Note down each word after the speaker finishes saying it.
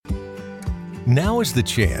Now is the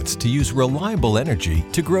chance to use reliable energy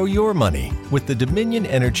to grow your money with the Dominion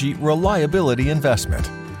Energy Reliability Investment.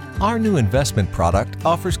 Our new investment product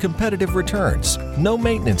offers competitive returns, no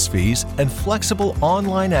maintenance fees, and flexible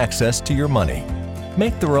online access to your money.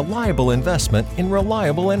 Make the reliable investment in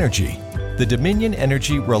reliable energy. The Dominion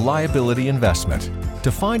Energy Reliability Investment.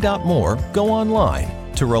 To find out more, go online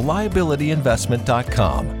to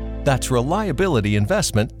reliabilityinvestment.com. That's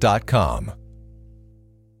reliabilityinvestment.com.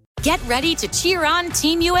 Get ready to cheer on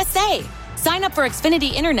Team USA. Sign up for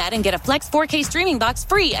Xfinity Internet and get a Flex 4K streaming box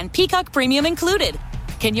free and Peacock Premium included.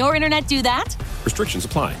 Can your internet do that? Restrictions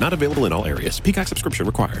apply. Not available in all areas. Peacock subscription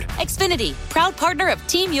required. Xfinity, proud partner of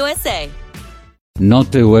Team USA.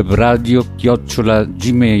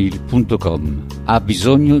 notewebradio@gmail.com. Ha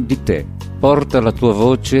bisogno di te. Porta la tua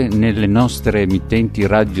voce nelle nostre emittenti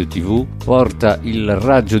radio TV, porta il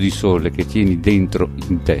raggio di sole che tieni dentro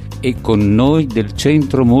in te e con noi del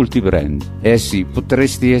centro multibrand. Sì,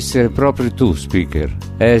 potresti essere proprio tu, speaker.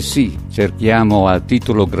 Sì, cerchiamo a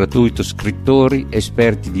titolo gratuito scrittori,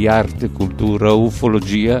 esperti di arte, cultura,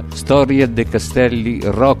 ufologia, storia dei castelli,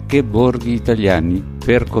 rock e borghi italiani.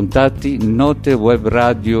 Per contatti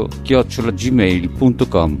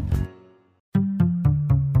notewebradio@gmail.com.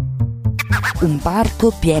 Un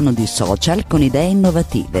parco pieno di social con idee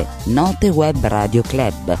innovative. Note Web Radio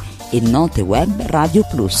Club e Note Web Radio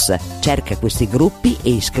Plus. Cerca questi gruppi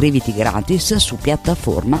e iscriviti gratis su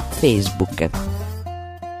piattaforma Facebook.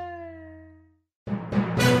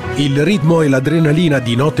 Il ritmo e l'adrenalina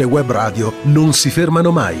di Note Web Radio non si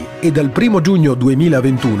fermano mai e dal 1 giugno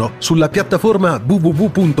 2021 sulla piattaforma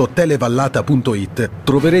www.televallata.it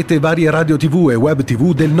troverete varie radio TV e web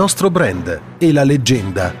TV del nostro brand e la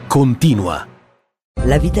leggenda continua.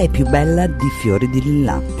 La vita è più bella di fiori di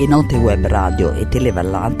lilla e Note Web Radio e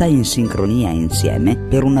Televallata in sincronia insieme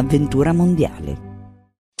per un'avventura mondiale.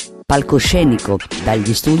 Palcoscenico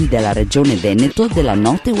dagli studi della Regione Veneto della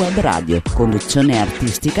Note Web Radio. Conduzione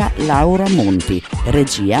artistica Laura Monti.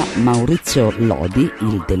 Regia Maurizio Lodi,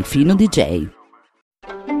 il Delfino DJ.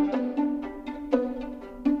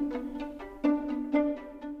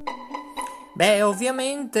 Beh,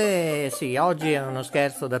 ovviamente sì, oggi è uno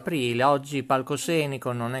scherzo d'aprile. Oggi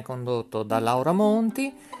Palcoscenico non è condotto da Laura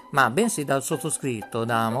Monti, ma bensì dal sottoscritto,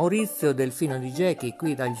 da Maurizio Delfino DJ, che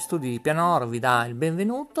qui dagli studi di Pianoro vi dà il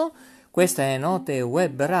benvenuto. Questa è Note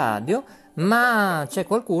Web Radio, ma c'è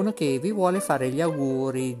qualcuno che vi vuole fare gli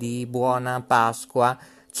auguri di buona Pasqua.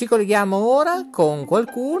 Ci colleghiamo ora con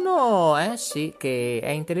qualcuno, sì, che è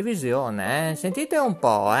in televisione, Sentite un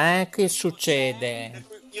po', che succede.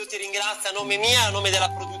 Io ti ringrazio a nome mio e a nome della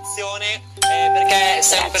produzione perché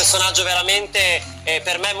sei un personaggio veramente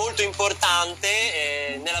per me molto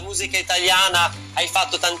importante, nella musica italiana hai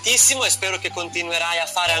fatto tantissimo e spero che continuerai a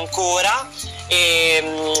fare ancora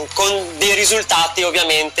con dei risultati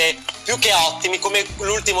ovviamente più che ottimi, come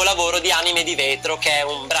l'ultimo lavoro di Anime di Vetro, che è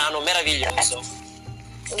un brano meraviglioso.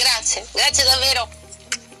 Grazie davvero,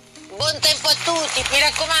 buon tempo a tutti, mi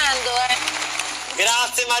raccomando.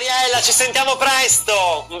 Grazie Mariella, ci sentiamo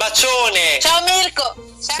presto, un bacione. Ciao Mirko.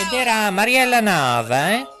 Ciao. Ed era Mariella Nava,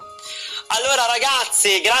 Allora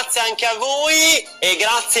ragazzi, grazie anche a voi e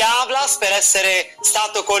grazie a Ablas per essere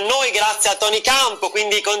stato con noi, grazie a Tony Campo,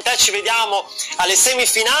 quindi con te ci vediamo alle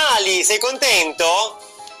semifinali, sei contento?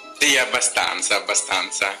 Sì, abbastanza.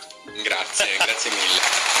 Grazie mille.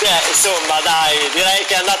 Insomma dai, direi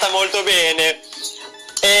che è andata molto bene.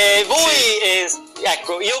 Voi,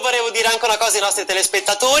 ecco, io volevo dire anche una cosa ai nostri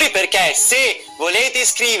telespettatori, perché se volete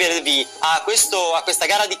iscrivervi a questa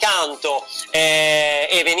gara di canto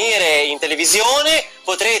e venire in televisione,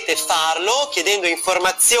 potrete farlo chiedendo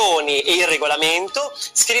informazioni e il regolamento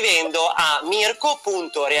scrivendo a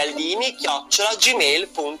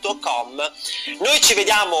mirko.realdini@gmail.com. Noi ci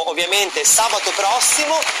vediamo ovviamente sabato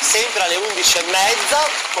prossimo, sempre alle 11:30,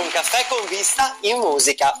 con Caffè con Vista in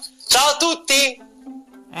musica. Ciao a tutti!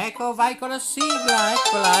 Ecco, vai con la sigla,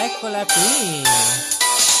 eccola qui.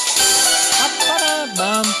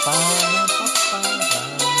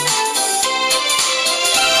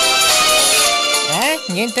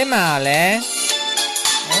 Niente male,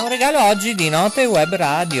 È un regalo oggi di Note Web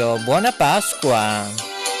Radio. Buona Pasqua.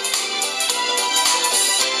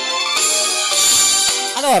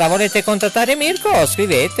 Allora, volete contattare Mirko?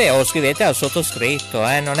 Scrivete al sottoscritto,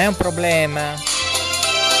 non è un problema.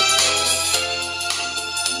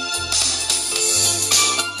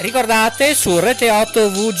 Ricordate, su Rete 8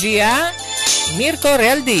 VGA Mirko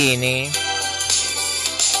Realdini.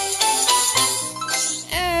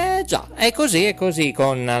 Già, è così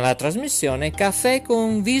con la trasmissione Caffè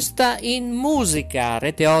con Vista in musica.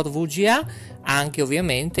 Rete 8 VGA anche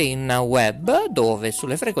ovviamente in web, dove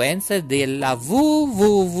sulle frequenze della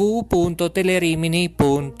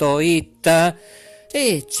www.telerimini.it.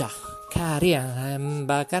 E già,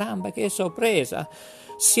 caramba, che sorpresa!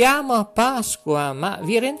 Siamo a Pasqua, ma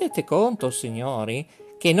vi rendete conto, signori,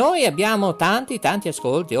 che noi abbiamo tanti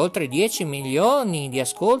ascolti, oltre 10 milioni di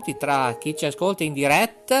ascolti tra chi ci ascolta in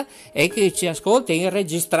diretta e chi ci ascolta in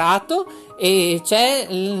registrato, e c'è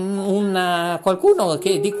qualcuno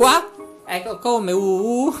che di qua, ecco, come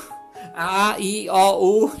A, I, O,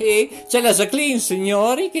 U, E, c'è la Jacqueline,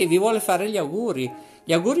 signori, che vi vuole fare gli auguri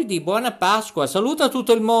di buona Pasqua. Saluta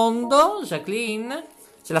tutto il mondo, Jacqueline.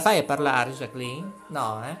 Ce la fai a parlare, Jacqueline?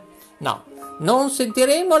 No, No, non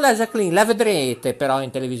sentiremo la Jacqueline, la vedrete però in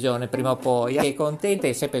televisione prima o poi. È contenta,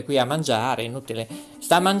 è sempre qui a mangiare, inutile.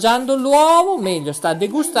 Sta mangiando l'uovo, meglio, sta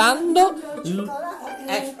degustando.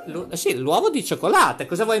 Sì, l'uovo di cioccolata.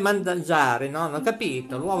 Cosa vuoi mangiare? No, non ho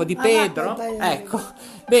capito. L'uovo di Pedro? Ecco.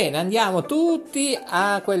 Bene, andiamo tutti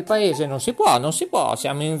a quel paese. Non si può.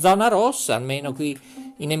 Siamo in zona rossa, almeno qui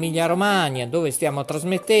in Emilia-Romagna, dove stiamo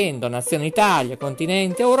trasmettendo Nazione Italia,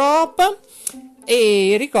 Continente Europa.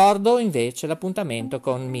 E ricordo invece l'appuntamento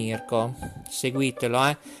con Mirko.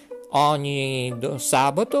 Seguitelo, ogni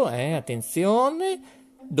sabato, attenzione,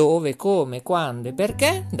 dove, come, quando e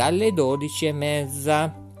perché, dalle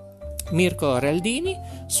 12:30. Mirko Realdini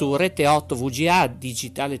su Rete 8 VGA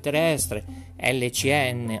digitale terrestre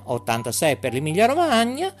LCN 86 per l'Emilia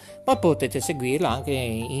Romagna, ma potete seguirlo anche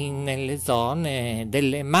nelle zone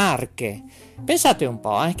delle Marche. Pensate un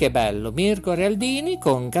po', che bello, Mirko Realdini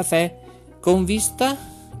con caffè con vista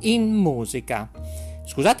in musica.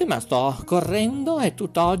 Scusate, ma sto correndo, è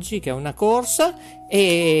tutt'oggi che è una corsa,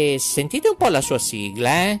 e sentite un po' la sua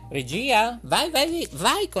sigla, Regia, vai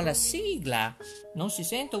con la sigla. Non si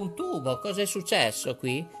sente un tubo, cosa è successo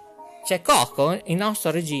qui? C'è Coco, il nostro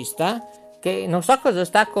regista, che non so cosa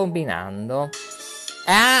sta combinando.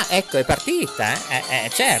 Ah, ecco, è partita,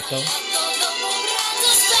 certo.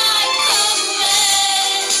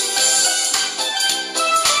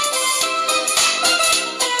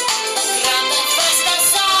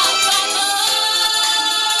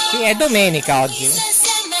 Sì, è domenica oggi.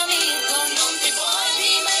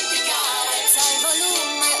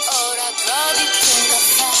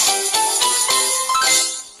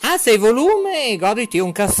 Alza il volume e goditi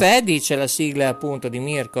un caffè, dice la sigla appunto di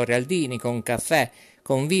Mirko Realdini con caffè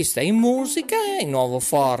con vista in musica, il nuovo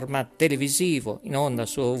format televisivo in onda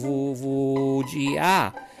su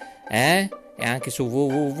WWGA e anche su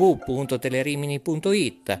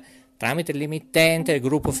www.telerimini.it tramite l'emittente del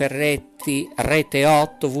gruppo Ferretti Rete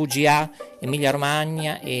 8 VGA Emilia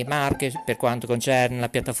Romagna e Marche per quanto concerne la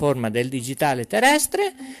piattaforma del digitale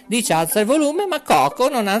terrestre. Dice alza il volume, ma Coco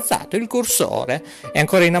non ha alzato il cursore, è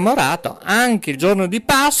ancora innamorato, anche il giorno di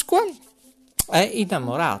Pasqua è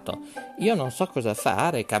innamorato. Io non so cosa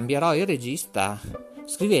fare, cambierò il regista.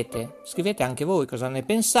 Scrivete anche voi cosa ne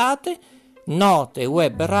pensate.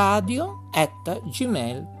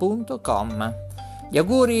 notewebradio@gmail.com. Gli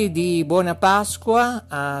auguri di buona Pasqua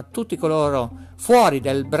a tutti coloro fuori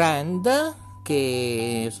del brand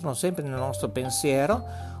che sono sempre nel nostro pensiero,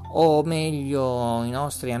 o meglio i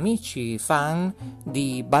nostri amici fan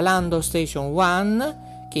di Ballando Station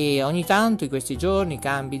One, che ogni tanto in questi giorni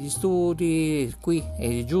cambi di studi qui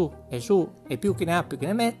e giù e su e più che ne ha più che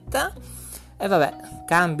ne metta, e vabbè,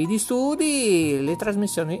 cambi di studi, le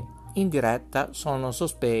trasmissioni in diretta sono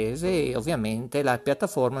sospese e ovviamente la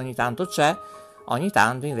piattaforma ogni tanto c'è, ogni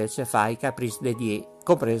tanto invece fa i caprici dei die,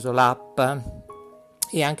 compreso l'app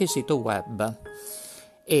e anche il sito web.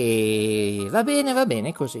 E va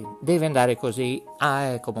bene così, deve andare così.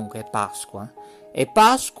 Comunque è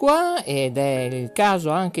Pasqua ed è il caso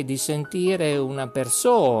anche di sentire una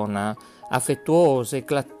persona affettuosa,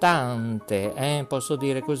 eclatante, posso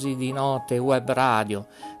dire così, di Note Web Radio.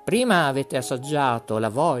 Prima avete assaggiato la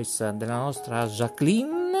voice della nostra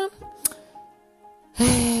Jacqueline.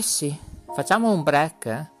 Sì, facciamo un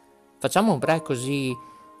break così,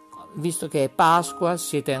 visto che è Pasqua,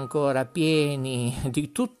 siete ancora pieni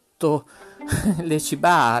di tutto le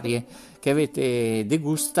cibarie che avete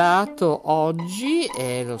degustato oggi,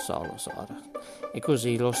 e lo so, e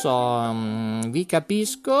così lo so, vi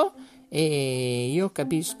capisco, e io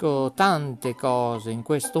capisco tante cose in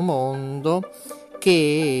questo mondo,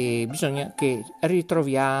 che bisogna che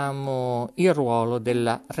ritroviamo il ruolo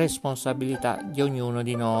della responsabilità di ognuno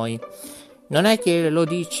di noi. Non è che lo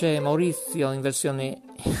dice Maurizio in versione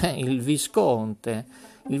il Visconte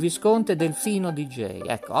Delfino DJ.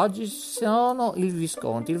 Ecco, oggi sono il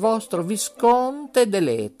Visconte, il vostro Visconte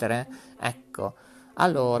dell'etere. Ecco,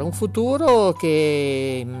 allora, un futuro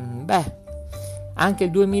che, anche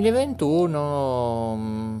il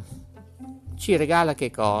 2021 ci regala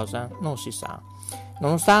che cosa? Non si sa.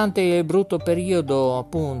 Nonostante il brutto periodo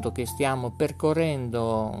appunto che stiamo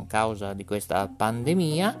percorrendo a causa di questa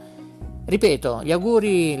pandemia, ripeto, gli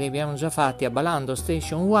auguri li abbiamo già fatti a Ballando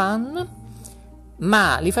Station One,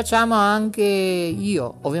 ma li facciamo anche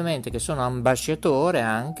io, ovviamente, che sono ambasciatore,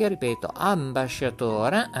 anche, ripeto,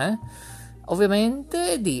 ambasciatore,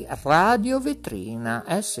 ovviamente di Radio Vetrina,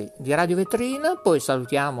 sì, di Radio Vetrina. Poi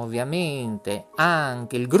salutiamo ovviamente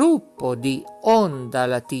anche il gruppo di Onda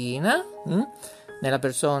Latina, nella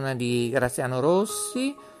persona di Graziano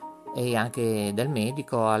Rossi e anche del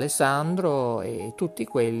medico Alessandro e tutti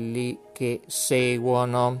quelli che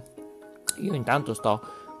seguono. Io intanto sto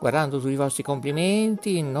guardando tutti i vostri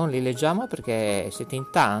complimenti, non li leggiamo perché siete in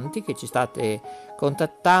tanti che ci state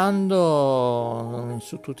contattando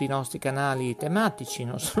su tutti i nostri canali tematici,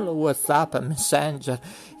 non solo WhatsApp, Messenger,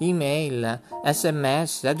 email,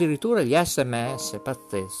 SMS, addirittura gli SMS,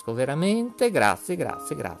 pazzesco, veramente, grazie.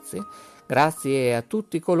 Grazie a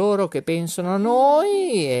tutti coloro che pensano a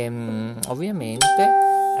noi e ovviamente,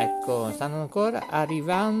 ecco, stanno ancora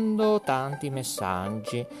arrivando tanti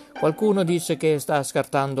messaggi. Qualcuno dice che sta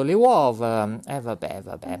scartando le uova, vabbè,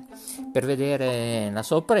 per vedere la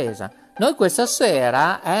sorpresa. Noi questa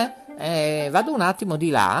sera, vado un attimo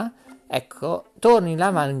di là, ecco, torno in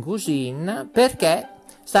Lavangusine perché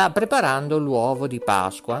sta preparando l'uovo di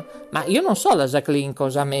Pasqua. Ma io non so la Jacqueline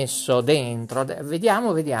cosa ha messo dentro,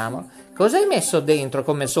 vediamo. Cosa hai messo dentro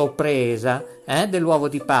come sorpresa dell'uovo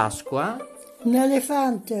di Pasqua? Un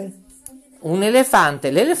elefante. Un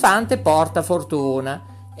elefante. L'elefante porta fortuna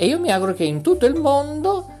e io mi auguro che in tutto il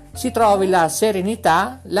mondo si trovi la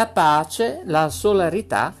serenità, la pace, la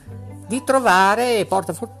solarità di trovare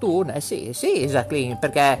porta fortuna. Sì, Jacqueline,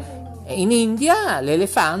 perché in India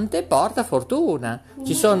l'elefante porta fortuna.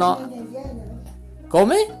 Ci sono...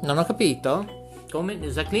 Come? Non ho capito? Come?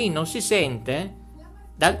 Jacqueline, non si sente?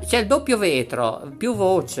 C'è il doppio vetro, più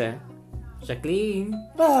voce.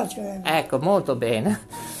 Jacqueline? Voce. Ecco, molto bene.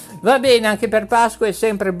 Va bene, anche per Pasqua è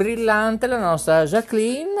sempre brillante la nostra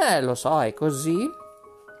Jacqueline, lo so, è così.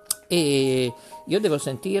 E io devo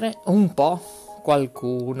sentire un po'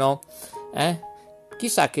 qualcuno,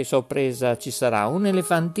 Chissà che sorpresa ci sarà. Un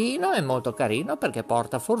elefantino è molto carino perché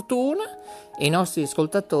porta fortuna e i nostri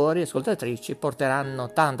ascoltatori e ascoltatrici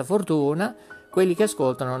porteranno tanta fortuna, quelli che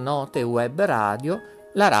ascoltano Note Web Radio,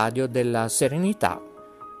 la radio della serenità,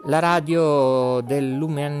 la radio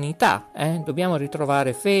dell'umanità. Dobbiamo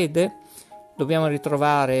ritrovare fede, dobbiamo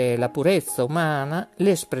ritrovare la purezza umana,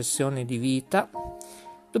 l'espressione di vita,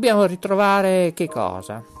 dobbiamo ritrovare che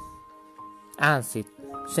cosa? Anzi,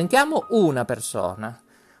 sentiamo una persona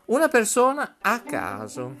a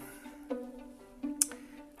caso,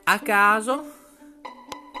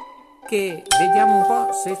 che vediamo un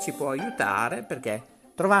po' se ci può aiutare, perché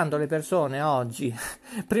trovando le persone oggi,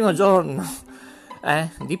 primo giorno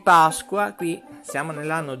di Pasqua, qui siamo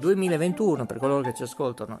nell'anno 2021 per coloro che ci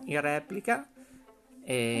ascoltano in replica,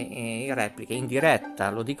 in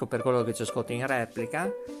diretta, lo dico per coloro che ci ascoltano in replica.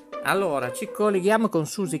 Allora ci colleghiamo con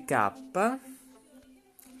Susi K.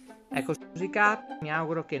 Ecco, Susi K, mi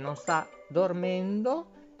auguro che non sta dormendo.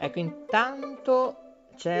 Ecco, intanto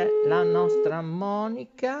c'è la nostra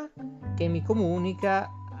Monica che mi comunica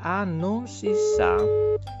non si sa.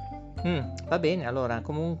 Va bene, allora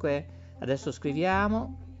comunque adesso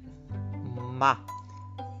scriviamo, ma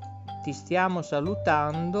ti stiamo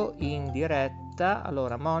salutando in diretta.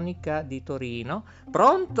 Allora, Monica di Torino,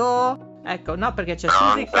 pronto? Ecco, no, perché c'è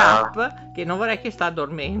Susi Cap che non vorrei che sta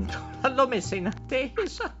dormendo, l'ho messa in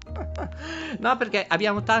attesa. No, perché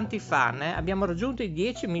abbiamo tanti fan, abbiamo raggiunto i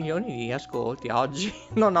 10 milioni di ascolti oggi.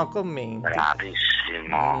 Non ho commenti.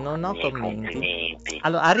 Bravissimo. Non ho commenti. Complimenti.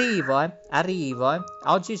 Allora, arrivo.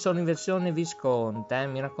 Oggi sono in versione Visconte,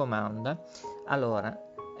 mi raccomando. Allora,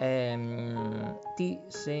 ti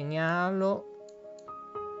segnalo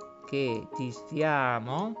che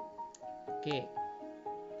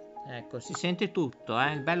ecco, si sente tutto,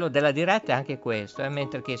 il bello della diretta è anche questo,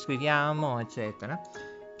 mentre che scriviamo, eccetera,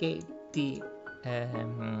 che ti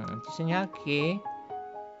segnala che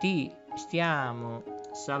ti stiamo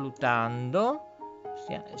salutando.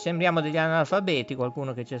 Sembriamo degli analfabeti,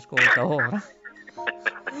 qualcuno che ci ascolta ora.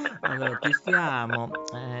 Allora, ti stiamo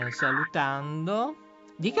salutando.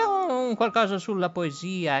 Dica qualcosa sulla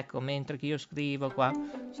poesia, ecco, mentre che io scrivo qua,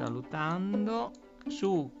 salutando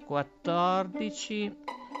su 14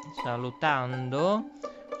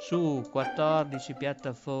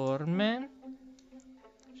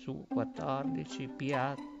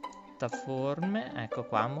 piattaforme, ecco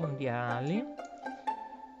qua, mondiali,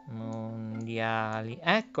 mondiali.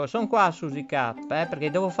 Ecco, sono qua Susi K,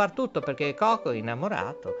 perché devo far tutto perché Coco è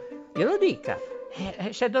innamorato. Glielo dica.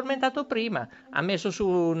 Si è addormentato prima. Ha messo su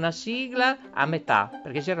una sigla a metà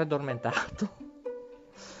perché si era addormentato.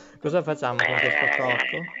 Cosa facciamo con questo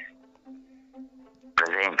Coco?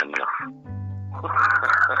 Presentamelo.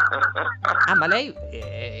 Ah, ma lei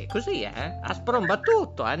è così, ha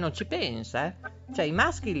sprombattuto, non ci pensa, Cioè, i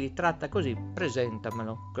maschi li tratta così,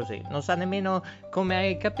 presentamelo, così. Non sa nemmeno come ha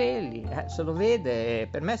i capelli, se lo vede,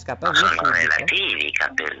 per me scappa via Sono subito. relativi i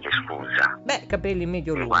capelli, scusa. Beh, capelli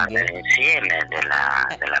medio lunghi. Guarda l'insieme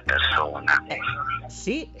della persona.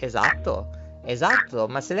 Sì, esatto,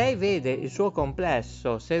 ma se lei vede il suo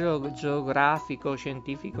complesso, sia geografico,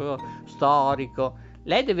 scientifico, storico,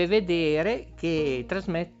 lei deve vedere che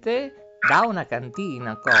trasmette da una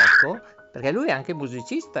cantina Coco, perché lui è anche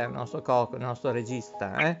musicista, il nostro Coco, il nostro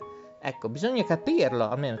regista, Ecco, bisogna capirlo,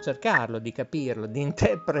 almeno cercarlo di capirlo, di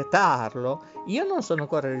interpretarlo. Io non sono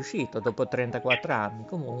ancora riuscito dopo 34 anni,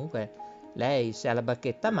 comunque lei se ha la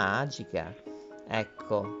bacchetta magica,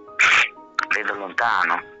 ecco. Vedo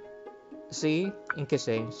lontano. Sì? In che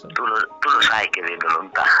senso? Tu lo sai che vedo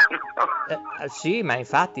lontano. Sì, ma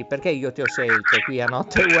infatti perché io ti ho scelto qui a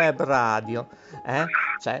Notte Web Radio?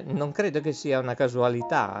 Cioè, non credo che sia una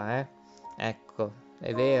casualità, Ecco,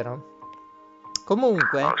 è vero?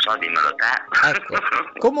 Comunque... Non lo so, dimmelo te. Ecco,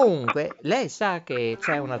 comunque, lei sa che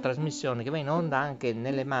c'è una trasmissione che va in onda anche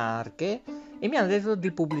nelle Marche e mi hanno detto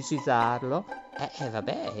di pubblicizzarlo.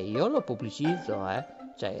 Vabbè, io lo pubblicizzo,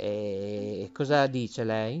 Cioè, cosa dice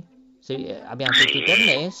lei? Sì, abbiamo tutti i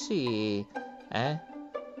permessi,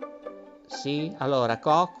 Sì, allora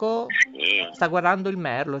Coco sta guardando il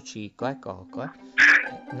merlo, Cico, Coco,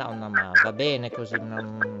 No, ma va bene così,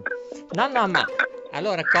 no, ma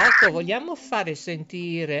allora Coco, vogliamo fare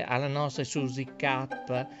sentire alla nostra Susi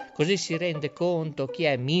K, così si rende conto chi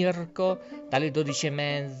è Mirko dalle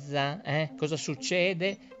 12:30, cosa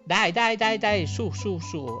succede? Dai, su,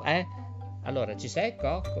 Allora, ci sei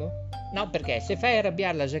Coco? No, perché se fai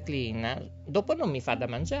arrabbiare la Jacqueline, dopo non mi fa da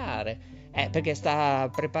mangiare. Perché sta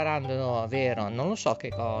preparando, vero? Non lo so che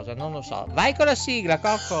cosa, non lo so. Vai con la sigla,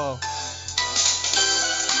 Coco!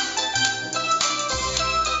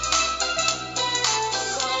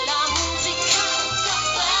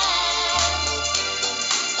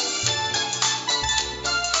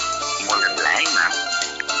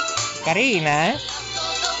 Carina,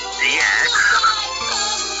 Sì,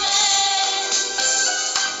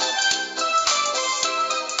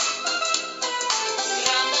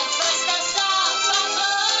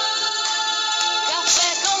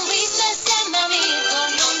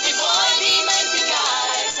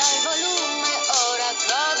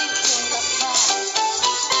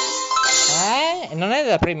 Non è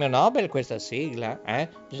da premio Nobel questa sigla,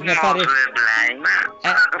 Bisogna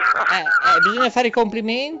bisogna fare i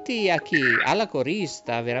complimenti a chi? Alla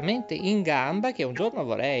corista, veramente in gamba, che un giorno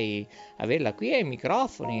vorrei averla qui ai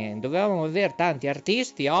microfoni. Dovevamo avere tanti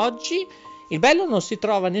artisti oggi. Il bello non si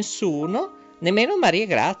trova nessuno, nemmeno Maria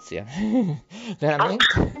Grazia. Veramente.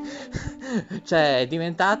 Cioè, è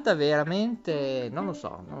diventata veramente... Non lo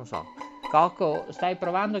so. Coco, stai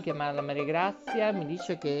provando a chiamare la Maria Grazia? Mi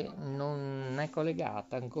dice che non è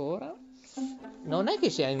collegata ancora. Non è che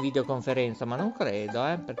sia in videoconferenza, ma non credo,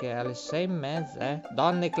 perché alle 6:30,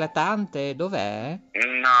 Donna eclatante, dov'è?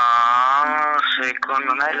 No,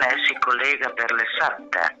 secondo me lei si collega per le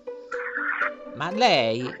 7. Ma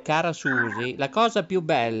lei, cara Susi, la cosa più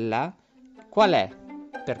bella qual è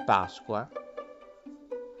per Pasqua?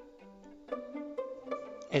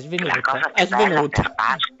 È svenuta.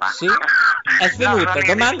 Sì, è svenuta. No,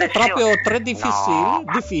 Domande proprio tre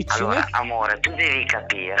difficili. Allora, amore, tu devi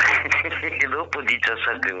capire che dopo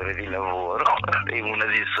 17 ore di lavoro e una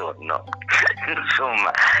di sonno, insomma,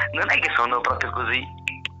 non è che sono proprio così.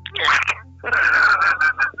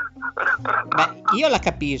 Beh, io la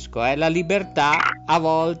capisco, la libertà a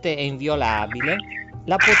volte è inviolabile.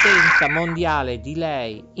 La potenza mondiale di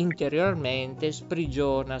lei interiormente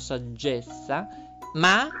sprigiona saggezza,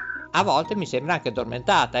 ma a volte mi sembra anche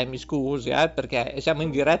addormentata, mi scusi, perché siamo in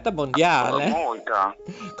diretta mondiale. Molto.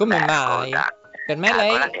 Come mai? Ascolta, Per me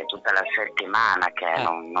lei... che è tutta la settimana che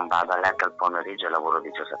non vado a letto al pomeriggio e lavoro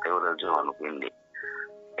 17 ore al giorno, quindi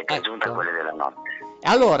è aggiunta a quelle della notte.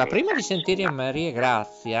 Allora, prima di sentire Maria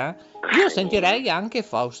Grazia, io sentirei anche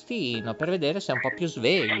Faustino, per vedere se è un po' più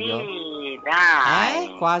sveglio. Sì,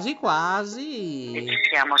 dai. Quasi quasi. E ci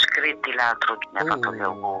siamo scritti l'altro giorno, mi ha fatto gli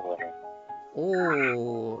auguri.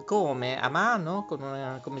 Come? A mano?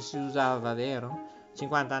 Come si usava, vero?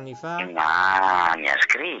 50 anni fa? No, mi ha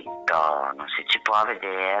scritto, non si ci può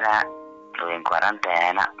vedere, lui è in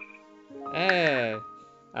quarantena.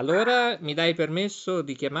 Allora mi dai permesso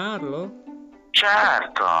di chiamarlo?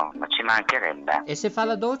 Certo, ma ci mancherebbe. E se fa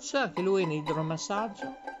la doccia, anche lui in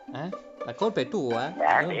idromassaggio? La colpa è tua,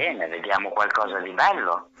 Bene, vediamo qualcosa di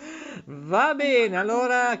bello. Va bene,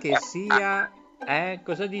 allora che sia...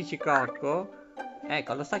 cosa dici, Cocco?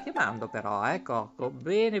 Ecco, lo sta chiamando però, Cocco.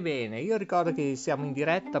 Bene, bene. Io ricordo che siamo in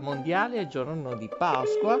diretta mondiale il giorno di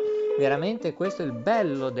Pasqua. Veramente questo è il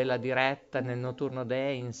bello della diretta nel Notturno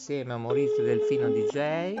Day insieme a Maurizio Delfino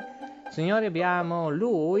DJ. Signori, abbiamo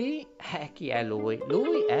lui. Chi è lui?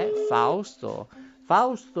 Lui è Fausto.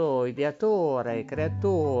 Fausto, ideatore,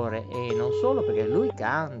 creatore, e non solo, perché lui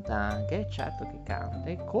canta anche, certo che canta,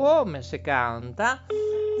 e come se canta,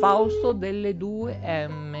 Fausto delle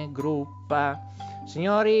 2M Group.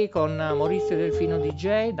 Signori, con Maurizio Delfino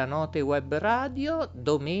DJ da Note Web Radio,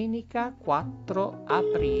 domenica 4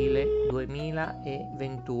 aprile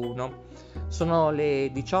 2021. Sono le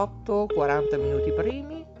 18, 40 minuti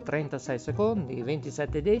primi, 36 secondi,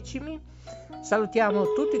 27 decimi.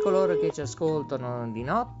 Salutiamo tutti coloro che ci ascoltano di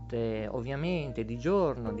notte, ovviamente, di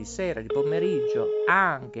giorno, di sera, di pomeriggio,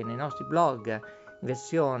 anche nei nostri blog in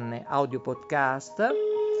versione audio podcast.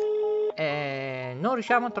 Non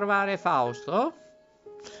riusciamo a trovare Fausto?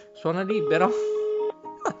 Suona libero?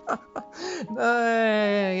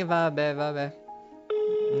 Vabbè.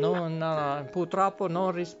 No, purtroppo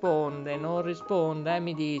non risponde,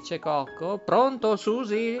 mi dice Cocco. Pronto,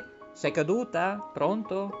 Susi? Sei caduta?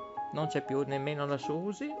 Pronto? Non c'è più nemmeno la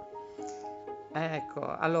Susi.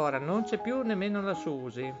 Ecco, allora, non c'è più nemmeno la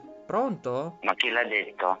Susi. Pronto? Ma chi l'ha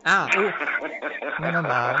detto? Meno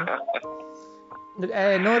male.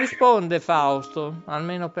 Non risponde Fausto,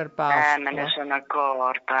 almeno per Pasqua. Me ne sono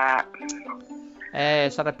accorta.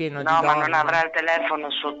 Sarà pieno di donne. No, ma non donne. avrà il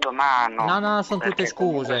telefono sotto mano. No, sono tutte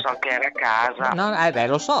scuse. So che era a casa. No,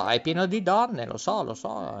 lo so, è pieno di donne, lo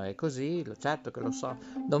so, è così, certo che lo so.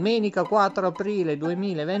 Domenica 4 aprile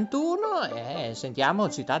 2021 sentiamo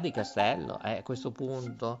Città di Castello, a questo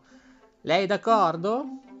punto. Lei è d'accordo?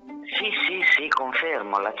 Sì,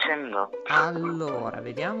 confermo, l'accendo. Allora,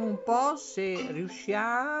 vediamo un po' se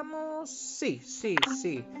riusciamo. Sì.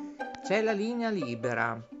 C'è la linea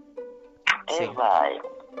libera. Sì. Vai.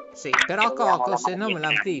 Sì, però Coco, se non me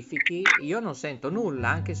l'amplifichi, io non sento nulla,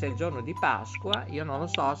 anche se è il giorno di Pasqua, io non lo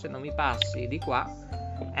so se non mi passi di qua.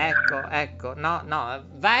 Ecco, no,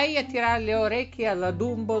 vai a tirare le orecchie alla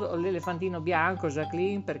Dumbo, l'elefantino bianco,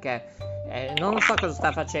 Jacqueline, perché non so cosa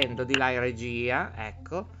sta facendo di là in regia,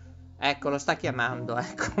 ecco, lo sta chiamando,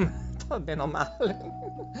 meno male.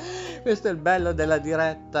 Questo è il bello della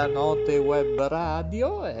diretta Note Web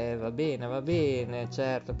Radio, va bene,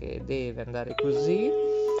 certo che deve andare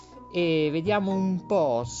così. E vediamo un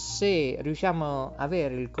po' se riusciamo a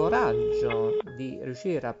avere il coraggio di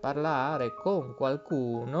riuscire a parlare con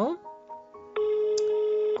qualcuno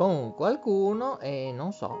e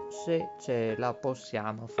non so se ce la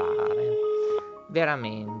possiamo fare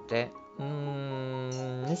veramente.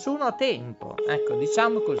 Nessuno ha tempo, ecco,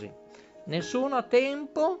 diciamo così, nessuno ha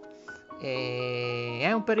tempo, è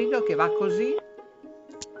un periodo che va così,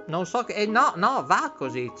 non so che no, va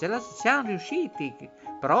così, siamo riusciti.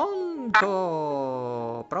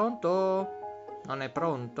 Pronto? Non è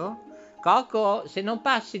pronto? Cocco, se non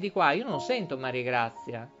passi di qua io non sento Maria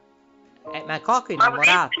Grazia. Ma Cocco è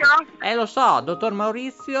innamorato. Lo so, dottor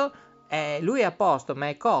Maurizio, lui è a posto, ma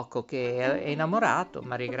è Cocco che è innamorato,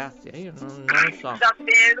 Maria Grazia. Io non lo so.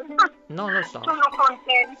 Davvero? Non lo so. Sono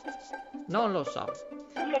contenta. Non lo so.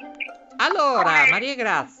 Allora, Maria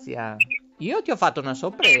Grazia, io ti ho fatto una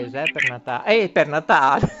sorpresa per Natale. Per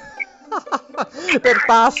Natale. Per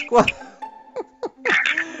Pasqua.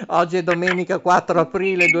 Oggi è domenica 4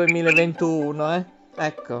 aprile 2021,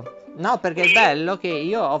 ecco. No, perché è bello che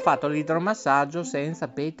io ho fatto l'idromassaggio senza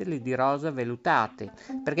petali di rosa vellutati,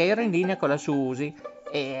 perché ero in linea con la Susi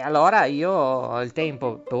e allora io ho il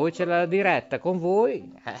tempo, poi c'è la diretta con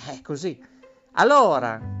voi, così.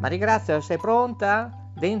 Allora, Maria Grazia, sei pronta?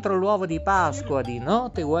 Dentro l'uovo di Pasqua di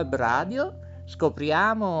Note Web Radio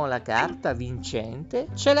scopriamo la carta vincente.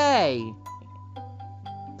 C'è lei.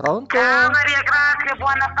 Pronto? Ciao Maria Grazia,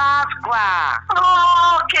 buona Pasqua.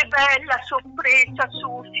 Oh, che bella sorpresa,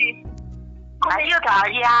 Susi. Ma io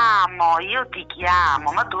ti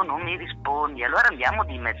chiamo, ma tu non mi rispondi, allora andiamo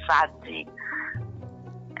di messaggi.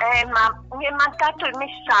 Ma mi è mancato i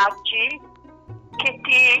messaggi che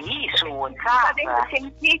ti... Sì, su WhatsApp. Avete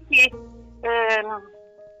sentiti la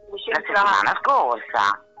settimana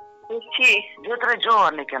scorsa. Sì. 2 o 3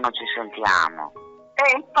 giorni che non ci sentiamo.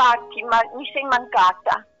 Infatti, ma mi sei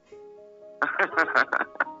mancata.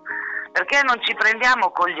 Perché non ci prendiamo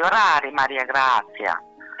con gli orari, Maria Grazia?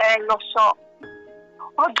 Lo so.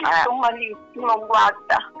 Oggi sto malissimo,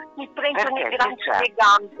 guarda, mi prendono i granchi alle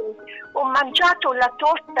gambe. Ho mangiato la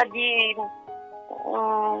torta di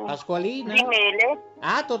Pasqualina? Di mele.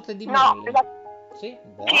 Ah, torta di no, mele? Sì,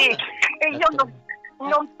 buona. Sì, e io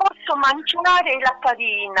non posso mangiare la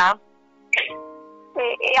farina.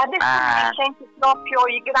 E adesso mi sento proprio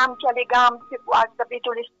i granchi alle gambe, guarda,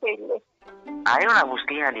 vedo le stelle. Hai una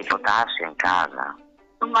bustina di potassio in casa?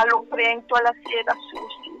 Ma lo prendo alla sera,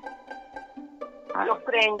 Susi. Lo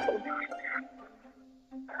prendo.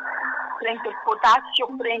 Prendo il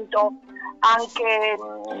potassio, prendo anche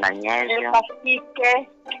le pasticche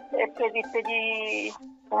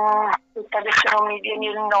adesso non mi viene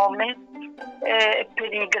il nome,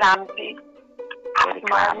 per i grampi.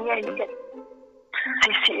 Ma niente.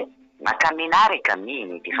 Sì. Ma camminare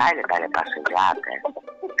cammini, ti fai le belle passeggiate?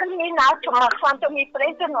 Ho camminato, ma quando mi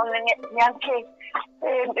prendo non neanche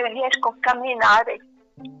riesco a camminare.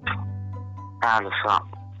 Ah, lo so.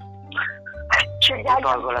 Se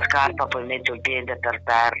tolgo la scarpa, poi metto il piede per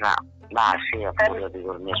terra. Ma sì, ho paura di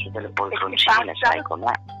dormire su delle poltroncine, sai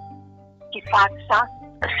com'è? Ti faccia?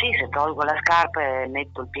 Sì, se tolgo la scarpa e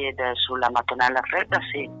metto il piede sulla mattonella fredda,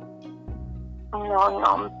 sì.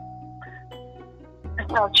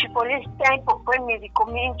 No, ci vuole il tempo, poi mi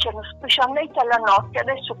ricominciano, specialmente alla notte,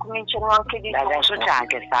 adesso cominciano anche di nuovo. Adesso c'è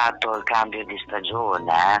anche stato il cambio di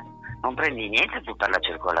stagione, Non prendi niente tu per la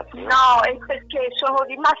circolazione? No, è perché sono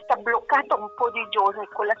rimasta bloccata un po' di giorni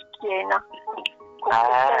con la schiena.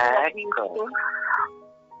 Ecco.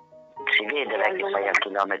 Si vede che sei a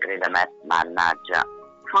chilometri da me, mannaggia.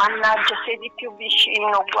 Mannaggia, sei di più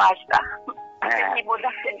vicino, guarda. Venivo da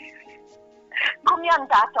te. Come è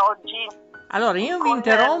andata oggi? Allora, io vi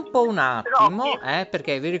interrompo un attimo,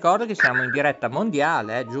 perché vi ricordo che siamo in diretta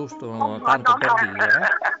mondiale, giusto, tanto per dire,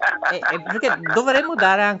 perché dovremmo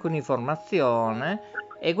dare anche un'informazione,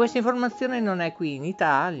 e questa informazione non è qui in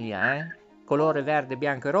Italia, colore verde,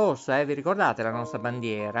 bianco e rosso, vi ricordate la nostra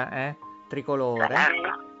bandiera, tricolore,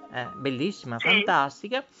 bellissima,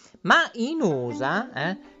 fantastica, ma in USA,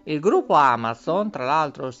 il gruppo Amazon, tra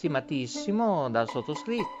l'altro stimatissimo dal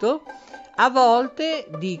sottoscritto, a volte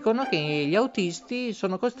dicono che gli autisti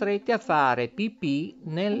sono costretti a fare pipì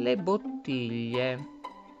nelle bottiglie.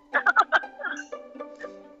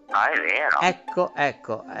 Ah, è vero.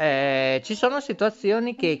 Ecco, ci sono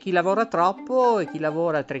situazioni che chi lavora troppo e chi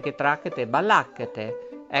lavora trichetracchete e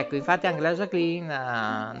ballacchete. Ecco, infatti anche la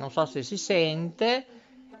Jacqueline, non so se si sente,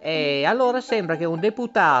 e allora sembra che un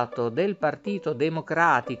deputato del Partito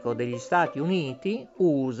Democratico degli Stati Uniti,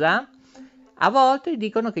 USA, a volte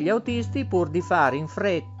dicono che gli autisti, pur di fare in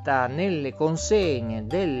fretta nelle consegne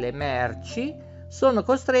delle merci, sono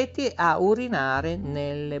costretti a urinare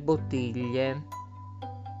nelle bottiglie.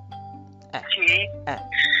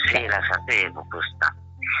 Sì, la sapevo questa.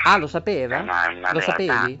 Ah, lo sapeva? Lo realtà,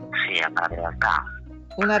 sapevi? Sì, è una realtà.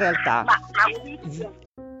 Una realtà.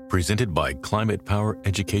 Presented by Climate Power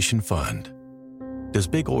Education Fund. Does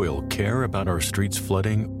big oil care about our streets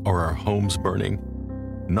flooding or our homes burning?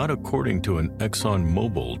 Not according to an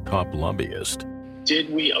ExxonMobil top lobbyist.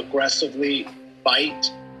 Did we aggressively fight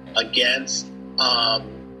against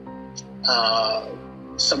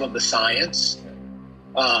some of the science?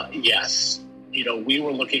 Yes. We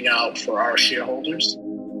were looking out for our shareholders.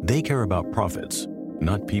 They care about profits,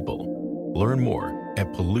 not people. Learn more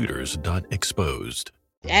at polluters.exposed.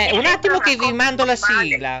 Un attimo che vi mando la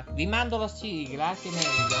sigla. Vi mando la sigla, che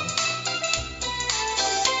meglio.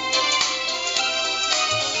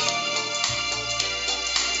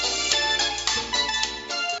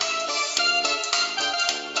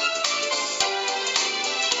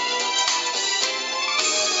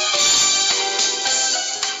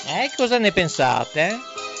 Cosa ne pensate?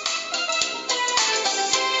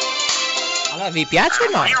 Allora, vi piace o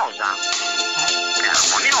no? Armoniosa. È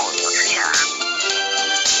armoniosa, sì,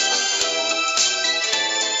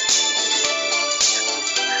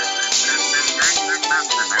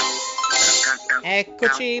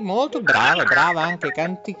 Eccoci, molto brava anche a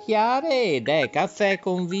canticchiare, ed è Caffè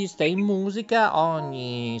con Vista in Musica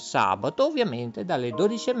ogni sabato, ovviamente dalle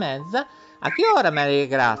 12:30. A che ora, Maria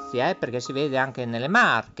Grazia? Perché si vede anche nelle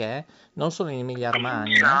Marche, non solo in Emilia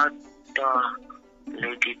Romagna.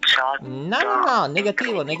 Le 18. No,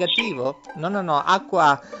 negativo. No,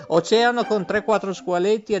 acqua, oceano con 3-4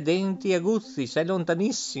 squaletti e denti aguzzi, sei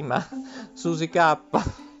lontanissima, Susi K. No,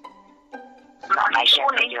 ma hai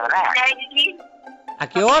sempre gli orari. A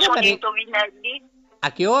che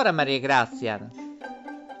ora, Maria Grazia?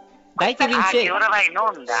 Dai che vincete. Che ora vai in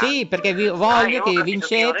onda? Sì, perché voglio che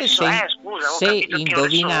vincete. Se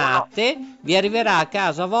indovinate, vi arriverà a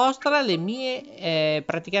casa vostra le mie,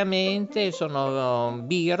 praticamente sono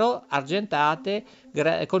biro argentate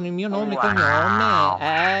con il mio nome e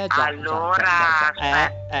cognome.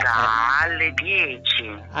 Alle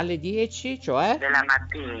 10. Alle 10, cioè? Della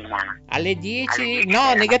mattina. Alle 10,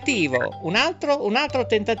 no, negativo. Un altro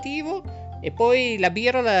tentativo. E poi la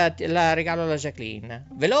birra la regalo alla Jacqueline.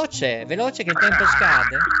 Veloce, che il tempo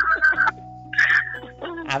scade.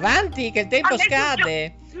 Avanti, che il tempo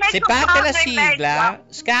scade. Se parte la sigla,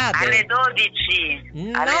 scade. Alle 12.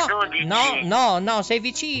 No, sei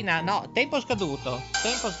vicina. No, tempo scaduto.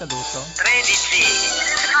 13.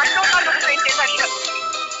 Allora lo prende da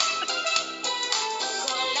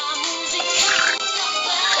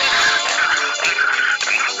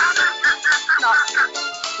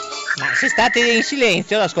Ma se state in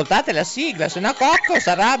silenzio, ascoltate la sigla, se no Cocco si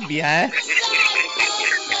arrabbia,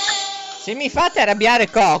 Se mi fate arrabbiare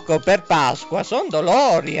Cocco per Pasqua, sono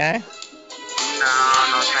dolori, No,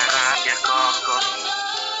 non si arrabbia Cocco.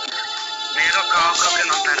 Vero Cocco che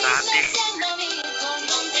non ti arrabbi?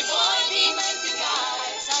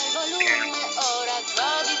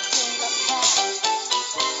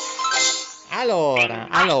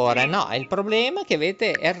 Allora, no, il problema è che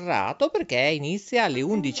avete errato perché inizia alle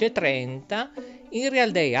 11:30 in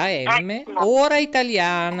Real Day AM, ora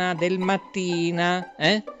italiana del mattina,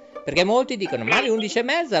 Perché molti dicono, ma alle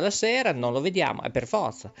 11:30 la sera non lo vediamo, per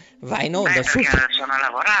forza, va in onda subito. Perché sono a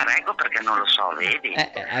lavorare, ecco perché non lo so, vedi?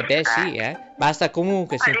 Sì, Basta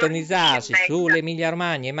comunque sintonizzarsi sull'Emilia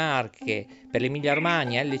Romagna e Marche, per l'Emilia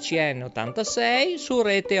Romagna LCN 86, su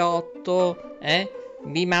Rete 8,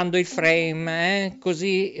 Vi mando il frame,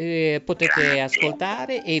 così potete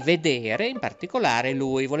ascoltare e vedere in particolare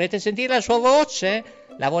lui. Volete sentire la sua voce?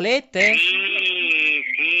 La volete?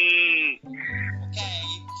 Sì. Ok,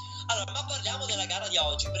 allora ma parliamo della gara di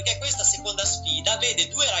oggi, perché questa seconda sfida vede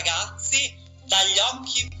due ragazzi dagli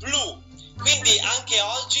occhi blu, quindi anche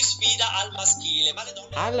oggi sfida al maschile, ma le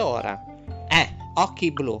donne... Allora,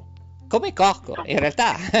 occhi blu, come Cocco, in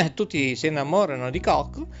realtà tutti si innamorano di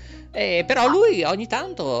Cocco. Però lui ogni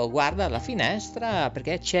tanto guarda alla finestra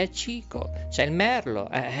perché c'è Cico, c'è il merlo,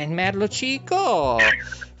 il merlo Cico.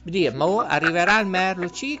 Ma arriverà il merlo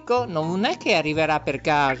Cico? Non è che arriverà per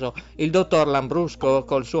caso il dottor Lambrusco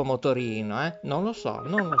col suo motorino, Non lo so.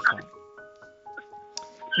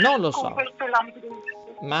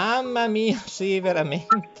 Mamma mia, sì,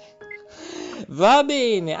 veramente. Va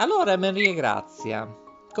bene, allora Maria Grazia,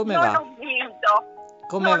 come va? Non ho vinto.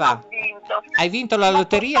 Come va? Hai vinto la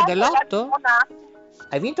lotteria dell'8?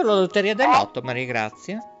 Hai vinto la lotteria dell'8, Maria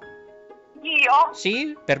Grazia? Io?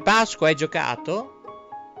 Sì? Per Pasqua hai giocato?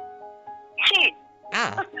 Sì.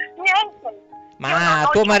 Niente. Ma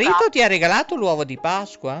tuo marito ti ha regalato l'uovo di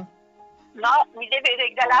Pasqua? No, mi deve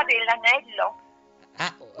regalare l'anello.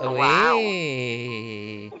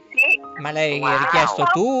 Sì. Ma l'hai richiesto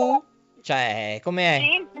tu? Cioè, com'è?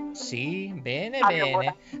 Sì, bene.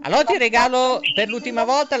 Allora ti regalo per l'ultima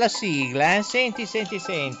volta la sigla, Senti,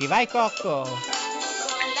 vai Cocco.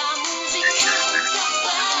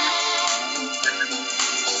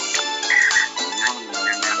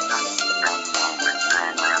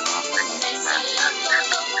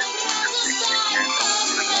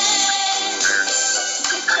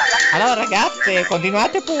 Allora ragazze,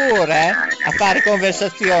 continuate pure a fare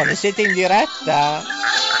conversazione, siete in diretta?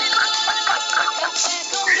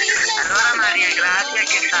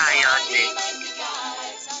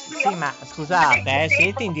 Sì, ma scusate,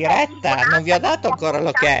 siete in diretta, non vi ho dato ancora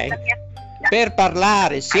l'ok per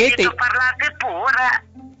parlare, siete... Parlate pure.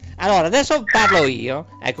 Allora, adesso parlo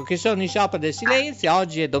io, ecco che sono in sciopero del silenzio,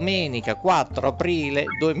 oggi è domenica 4 aprile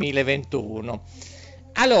 2021.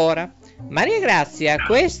 Allora, Maria Grazia,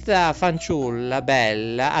 questa fanciulla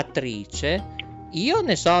bella, attrice, io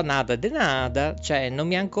ne so nada de nada, cioè non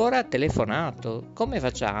mi ha ancora telefonato, come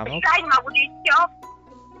facciamo? Sai Maurizio?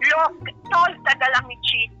 L'ho tolta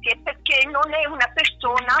dall'amicizia perché non è una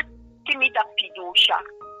persona che mi dà fiducia.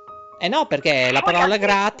 No, perché la parola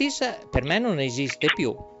gratis per me non esiste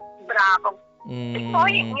più. Bravo. E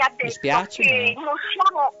poi mi ha detto che non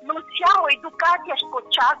siamo educati a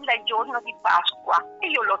scocciarla il giorno di Pasqua e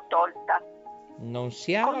io l'ho tolta. Non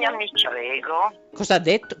siamo... Come amici. Prego. Cosa ha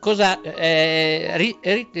detto? Cosa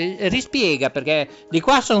rispiega, perché di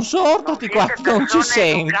qua sono sordo, di qua non ci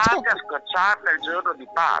sento. A scocciarla il giorno di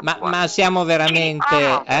Pasqua. Ma siamo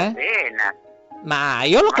veramente... Bene. Ma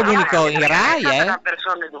io lo comunico in Rai, Una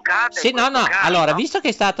persona educata. Sì, no, allora, visto che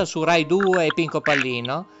è stata su Rai 2 e Pinco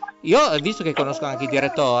Pallino, io, visto che conosco anche i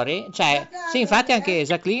direttori, cioè, sì, infatti anche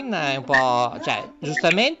Jacqueline è un po', cioè,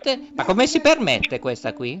 giustamente, ma come si permette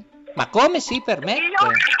questa qui? Ma come si permette? Io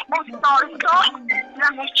ho tolto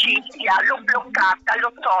l'amicizia, l'ho bloccata,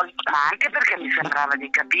 l'ho tolta. Ma anche perché mi sembrava di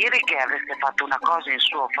capire che avesse fatto una cosa in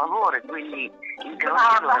suo favore, quindi in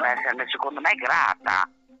teoria dovrebbe esserne, secondo me, grata.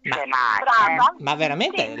 Ma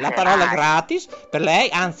veramente la parola gratis per lei,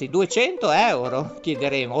 anzi 200 euro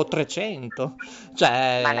chiederemo o 300,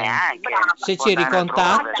 cioè se ci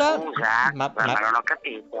ricontatta, ma non ho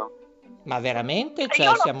capito. Ma veramente,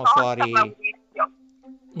 cioè siamo fuori.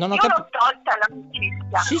 Non ho capito. Tolta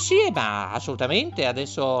l'amicizia. Sì, ma assolutamente,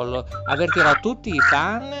 adesso avvertirò tutti i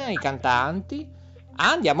fan, i cantanti.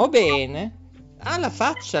 Andiamo bene. La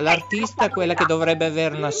faccia, l'artista, quella che dovrebbe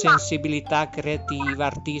avere una sensibilità creativa,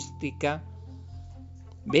 artistica.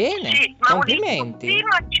 Bene, sì, complimenti.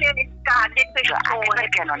 Prima cerca le persone, anche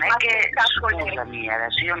perché non è che, scusami,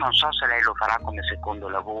 adesso io non so se lei lo farà come secondo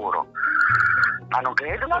lavoro, ma non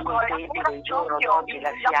credo che con i tempi del giorno d'oggi la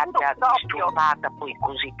si abbia disturbata poi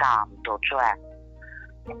così tanto, cioè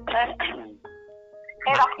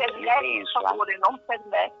era per lei il favore, non per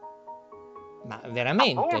me. Ma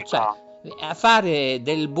veramente, cioè, a fare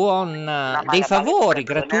del buon, dei favori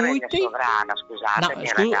gratuiti,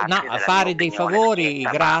 a fare dei favori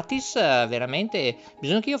gratis, veramente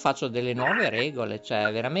bisogna che io faccia delle nuove regole,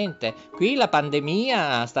 cioè veramente qui la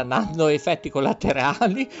pandemia sta dando effetti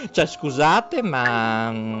collaterali, cioè scusate,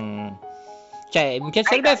 ma cioè mi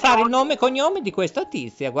piacerebbe fare il nome e cognome di questa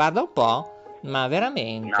tizia, guarda un po', ma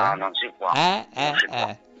veramente no, non si può, non si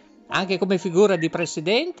può. Anche come figura di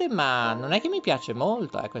presidente, ma non è che mi piace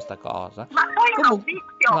molto questa cosa. Ma poi avevi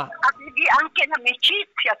anche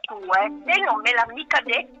l'amicizia tu, lei non me l'ha mica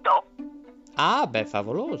detto. Ah, beh,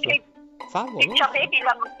 favoloso. Che avevi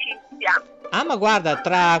l'amicizia. Ma guarda,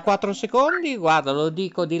 tra 4 secondi, guarda, lo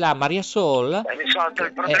dico di là, Maria Sol. Hai risolto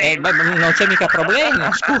il problema. Non c'è mica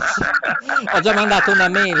problema, scusa. Ho già mandato una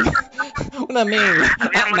mail.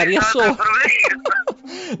 Maria Sol.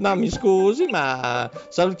 No, mi scusi, ma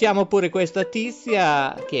salutiamo pure questa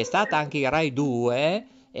tizia che è stata anche in Rai 2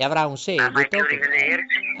 e avrà un seguito.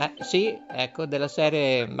 Sì, ecco, della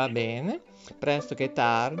serie va bene, presto che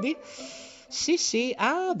tardi. Sì,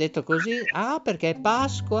 detto così, perché è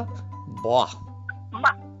Pasqua. Boh.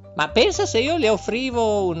 Ma pensa se io le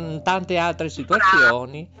offrivo tante altre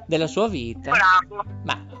situazioni della sua vita. Bravo.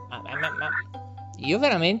 Ma io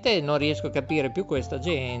veramente non riesco a capire più questa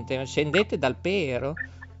gente. Scendete dal pero.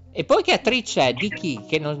 E poi che attrice è? Di chi?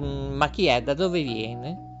 Ma chi è? Da dove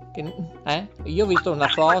viene? Io ho visto una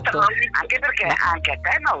foto. Anche perché anche a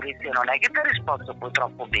te, Maurizio, non è che ti ha risposto poi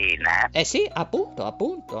troppo bene. Sì, appunto.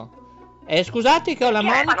 Scusate che ho la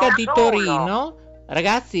Monica di Torino.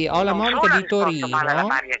 Ragazzi, ho la Monica di Torino. Alla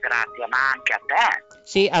Maria Grazia, ma anche a te.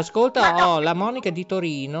 Sì, ascolta, ho la Monica di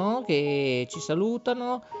Torino che ci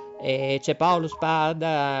salutano. C'è Paolo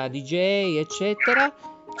Spada, DJ, eccetera.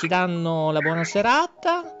 Ci danno la buona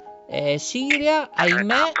serata. Siria,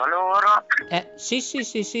 ahimè.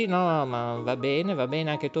 Sì, no, ma va bene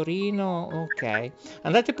anche Torino, ok.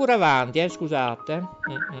 Andate pure avanti, scusate.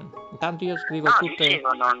 Intanto io scrivo tutte.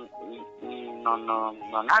 Dicevo, non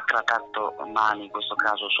ha trattato male in questo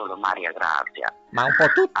caso solo Maria Grazia. Ma un po'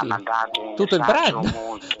 tutti. Ha mandato tutto il brand.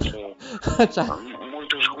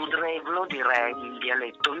 Molto sgradevole, direi in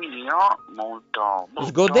dialetto mio, molto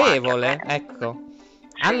sgodevole, ecco.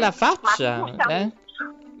 Alla faccia,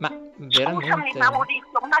 Ma veramente. Scusami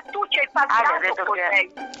Maurizio, ma tu ci hai parlato con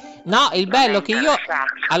lei? No, il bello è che io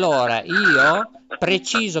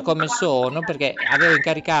preciso come sono, perché avevo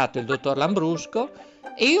incaricato il dottor Lambrusco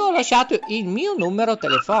e io ho lasciato il mio numero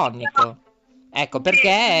telefonico. Ecco,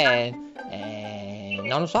 perché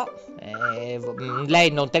non lo so,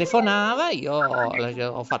 lei non telefonava, io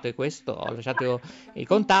ho fatto questo, ho lasciato i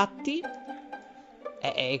contatti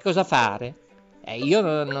e cosa fare?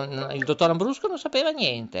 Il dottor Lambrusco non sapeva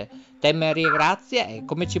niente. Te, Maria Grazia,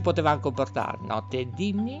 come ci potevamo comportare? No, te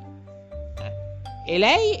dimmi. E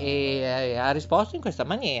lei ha risposto in questa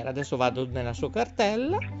maniera. Adesso vado nella sua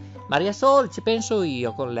cartella. Maria Sol, ci penso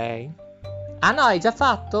io con lei. No, hai già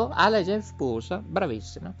fatto? Lei è già espulsa?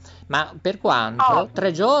 Bravissima. Ma per quanto?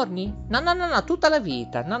 3 giorni? No, tutta la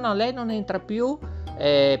vita. No, lei non entra più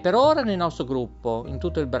per ora nel nostro gruppo, in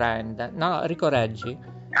tutto il brand. No, ricorreggi.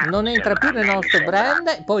 Non entra più nel nostro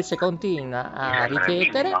brand, poi se continua a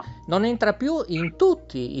ripetere, non entra più in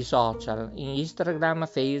tutti i social, in Instagram,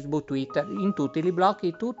 Facebook, Twitter, in tutti, li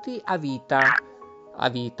blocchi tutti a vita,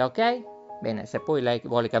 ok? Bene, se poi lei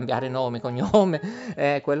vuole cambiare nome, cognome,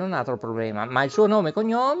 quello è un altro problema, ma il suo nome e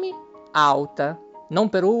cognomi, out, Non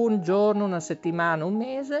per un giorno, una settimana, un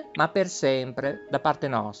mese, ma per sempre, da parte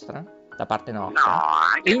nostra. Da parte nostra. No,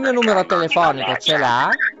 il mio numero telefonico ce l'ha.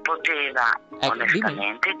 Poteva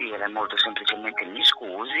onestamente dire molto semplicemente mi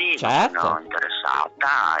scusi, certo. non sono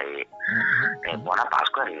interessata e buona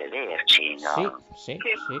Pasqua, arrivederci. No? Sì.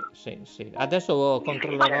 Adesso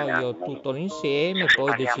controllerò io tutto l'insieme, Se poi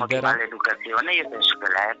parliamo deciderò. di maleducazione, io penso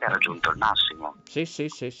che lei abbia raggiunto il massimo. Sì.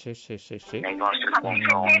 Nei vostri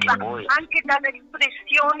confronti. Anche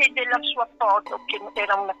dall'espressione della sua foto, che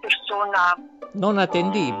era una persona Non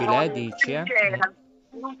attendibile, dici?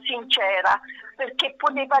 Non sincera, perché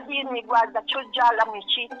poteva dirmi guarda, c'ho già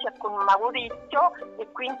l'amicizia con Maurizio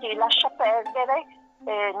e quindi lascia perdere,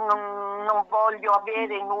 non voglio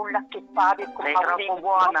avere nulla a che fare con Maurizio. Sei troppo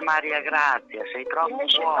buona, Maria Grazia, sei troppo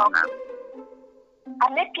invece buona. No. A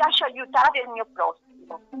me piace aiutare il mio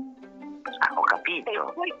prossimo. Ho capito, e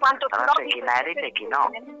poi quando però c'è chi merita e chi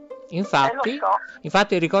no.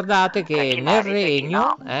 Infatti ricordate che nel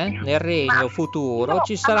regno futuro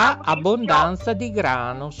ci sarà abbondanza di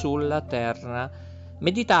grano sulla terra.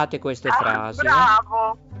 Meditate queste frasi.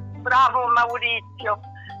 Bravo Maurizio.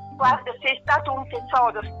 Guarda, sei stato un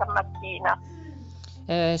tesoro stamattina.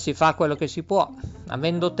 Si fa quello che si può,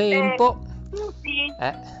 avendo tempo.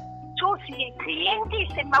 Senti,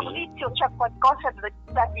 se Maurizio c'ha qualcosa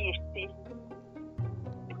da dirti.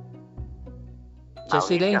 C'è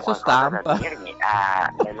silenzio stampa.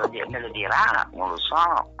 Me lo dirà, non lo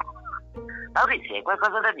so. Maurizio, hai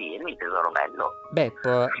qualcosa da dirmi, tesoro bello? Beh,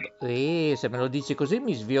 se me lo dici così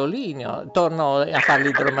mi sviolino. Torno a fare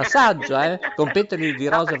l'idromassaggio, con petali di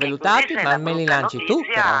rosa vellutati, ma me li lanci tu,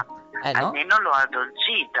 però. No? Almeno l'ho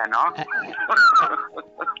addolcita, no?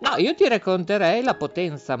 No, io ti racconterei la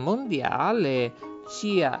potenza mondiale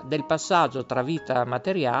sia del passaggio tra vita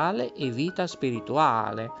materiale e vita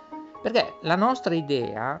spirituale. Perché la nostra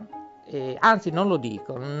idea, anzi non lo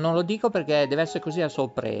dico perché deve essere così a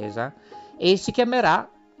sorpresa, e si chiamerà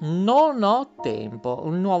Non ho tempo,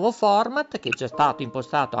 un nuovo format che è già stato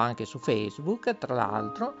impostato anche su Facebook, tra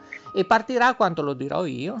l'altro, e partirà quando lo dirò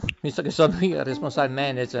io, visto che sono io il responsable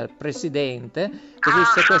manager, presidente, così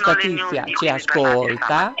se questa tizia ci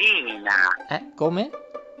ascolta... Come?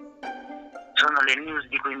 Sono le news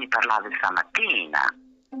di cui mi parlavi stamattina.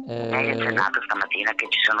 Hai accennato stamattina che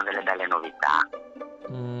ci sono delle belle novità.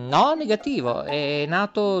 No, negativo, è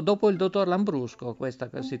nato dopo il dottor Lambrusco questa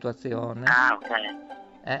situazione. Ok.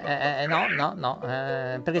 No,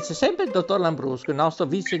 perché c'è sempre il dottor Lambrusco, il nostro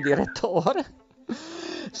vice direttore.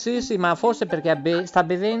 Sì, ma forse perché sta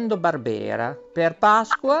bevendo Barbera per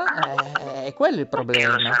Pasqua, è quello il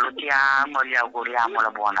problema. Lo salutiamo, gli auguriamo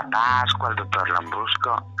la buona Pasqua al dottor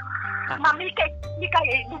Lambrusco. Ma mica è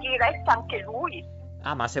in diretta anche lui.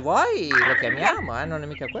 Ma se vuoi lo chiamiamo, non è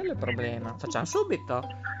mica quello il problema. Facciamo subito.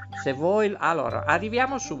 Se vuoi, allora,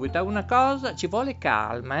 arriviamo subito a una cosa, ci vuole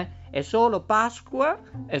calma, È solo Pasqua,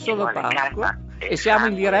 e siamo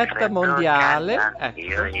in diretta mondiale.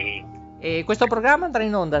 Ecco. E questo programma andrà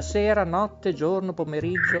in onda sera, notte, giorno,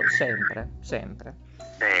 pomeriggio, sempre.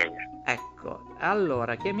 Ecco,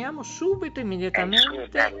 allora chiamiamo subito, immediatamente,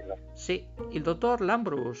 il dottor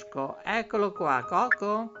Lambrusco. Eccolo qua,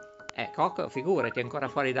 Coco. Coco, figurati, è ancora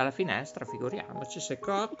fuori dalla finestra, figuriamoci se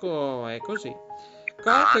Coco è così.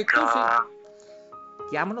 Coco è così.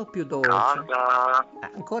 Chiamalo più dolce.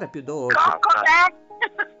 Ancora più dolce.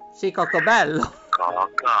 Sì, Coco bello.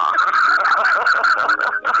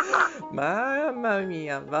 Mamma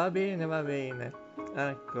mia, va bene.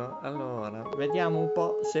 Ecco, allora, vediamo un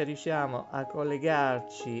po' se riusciamo a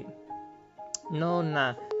collegarci.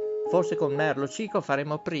 Forse con Merlo Cico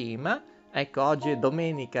faremo prima. Ecco, oggi è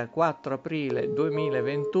domenica 4 aprile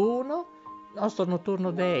 2021, nostro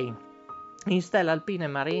notturno day. In Stella Alpina e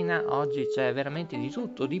Marina oggi c'è veramente di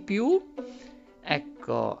tutto, di più.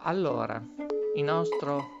 Ecco, allora, il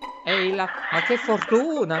nostro Eila, ma che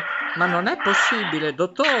fortuna! Ma non è possibile,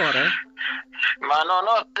 dottore? Ma non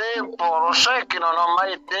ho tempo, lo sai che non ho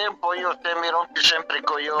mai tempo, io te mi rompi sempre i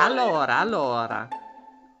coglioni. Allora,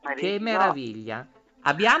 che meraviglia!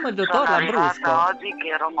 Abbiamo il dottor Lambrusco. Oggi che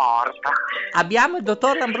ero morta. Abbiamo il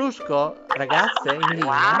dottor Lambrusco, ragazze, in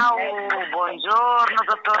linea. Wow, buongiorno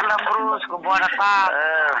dottor Lambrusco, buona Pasqua.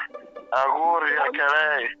 Auguri anche a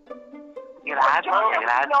lei. Grazie.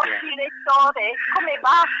 Direttore, come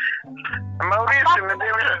va? Maurizio,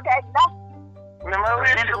 Lo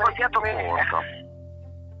sento col fiato corto.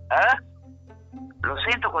 Lo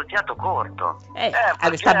sento col fiato corto.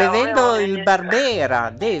 Sta bevendo il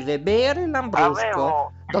Barbera, deve bere il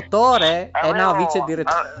Lambrusco. Dottore? No, vice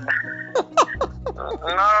direttore.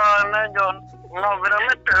 No,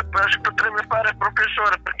 veramente si potrebbe fare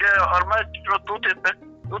professore, perché ormai ci sono tutti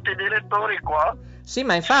i direttori qua Sì,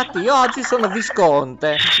 ma infatti io oggi sono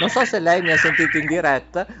Visconte. Non so se lei mi ha sentito in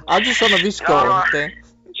diretta. Oggi sono Visconte.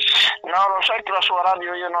 No, lo sai che la sua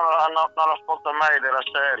radio io non l'ascolto mai della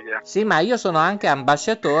serie. Sì, ma io sono anche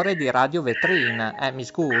ambasciatore di Radio Vetrina. Mi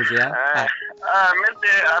scusi, Hai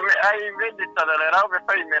in vendita delle robe,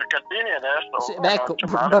 fai i mercatini adesso? Sì, ecco,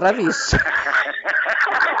 bravissimo.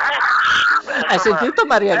 Hai sentito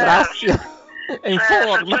Maria Grazia? È in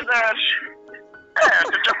forma.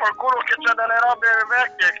 Se c'è qualcuno che ha delle robe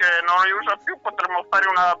vecchie che non le usa più, potremmo fare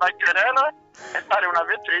una bancherella e fare una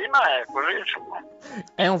vetrina e così, insomma.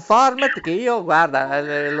 È un format che io, guarda,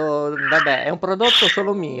 vabbè, è un prodotto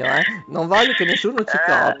solo mio, non voglio che nessuno ci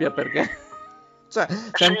copia perché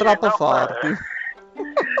siamo troppo forti.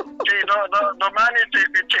 Sì, domani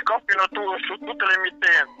ci copiano su tutte le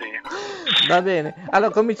emittenti. Va bene,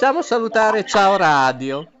 allora cominciamo a salutare Ciao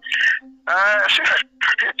Radio.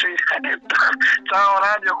 Ciao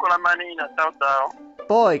Radio con la manina, ciao.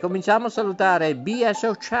 Poi cominciamo a salutare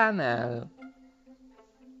BSO Channel.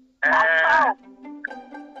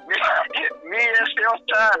 BSO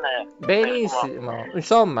Channel. Benissimo,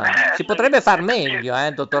 insomma, si potrebbe far meglio,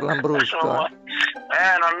 dottor Lambrusco. Non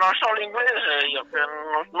so l'inglese io,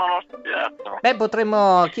 non ho studiato. Beh,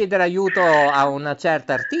 potremmo chiedere aiuto a una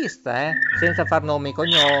certa artista, senza far nomi e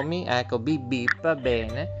cognomi, ecco, bip bip,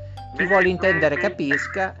 bene. Chi vuole intendere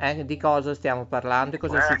capisca di cosa stiamo parlando e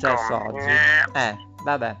cosa è successo oggi.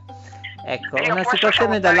 Vabbè. Ecco, è una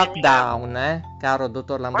situazione da lockdown, caro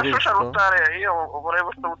dottor Lambrusco. Io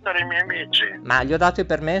volevo salutare i miei amici. Ma gli ho dato il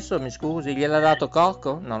permesso, mi scusi? Gliel'ha dato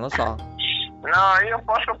Cocco? Non lo so. No, io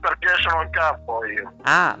posso perché sono il capo io.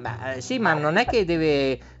 Ah, beh, sì, ma non è che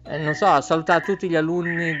deve, non so, salutare tutti gli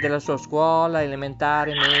alunni della sua scuola,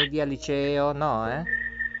 elementare, media, liceo, no,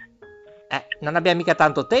 non abbiamo mica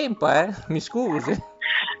tanto tempo, mi scusi.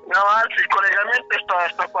 No, anzi, il collegamento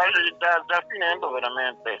sta quasi già finendo,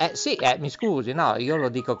 veramente. Sì, mi scusi, no, io lo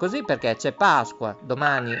dico così perché c'è Pasqua,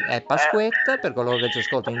 domani è Pasquetta, per coloro che ci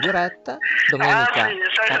ascoltano in diretta, domenica...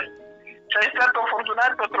 Sei stato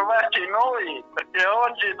fortunato a trovarci noi, perché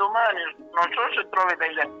oggi e domani non so se trovi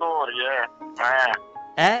degli attori,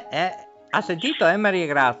 Ha sentito, Maria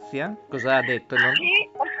Grazia? Cosa ha detto? Sì,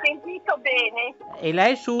 ho sentito bene. E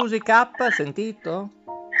lei, Susi K, ha sentito?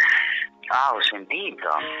 Ah, ho sentito.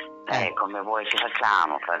 Come vuoi che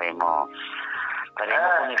facciamo? Faremo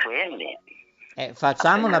come quelli.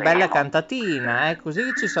 Facciamo una bella cantatina, così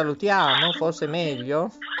ci salutiamo, forse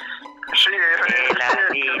meglio? Sì,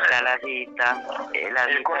 la vita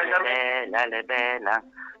è bella,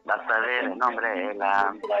 basta avere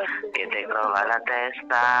un'ombrella che ti trova la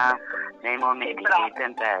testa nei momenti di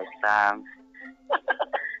tempesta.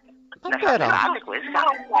 Ma però... questa?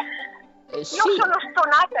 Io sono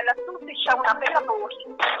stonata e la Susi c'ha una bella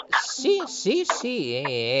voce. Sì,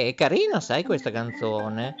 è carina, sai, questa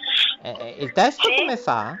canzone. Il testo come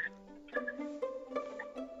fa?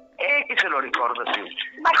 Chi se lo ricorda più?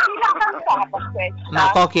 Ma chi l'ha cantata questa?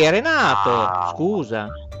 Ma Cocchi e Renato, scusa.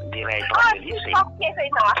 Direi proprio di sì. Cocchi e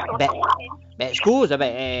Renato. Beh, scusa,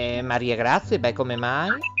 Maria Grazia, come mai?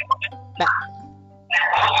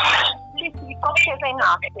 Sì, Cocchi e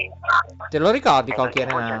Renato. Te lo ricordi Cocchi e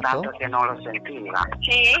Renato? Tanto che non lo sentiva.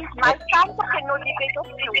 Sì, ma è tanto che non li vedo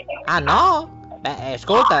più. Ah no? Beh,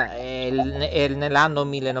 ascolta, è nell'anno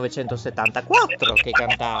 1974 che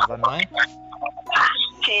cantavano,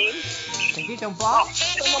 Sì. Sentite un po'?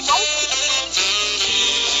 Sono molto...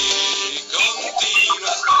 Continua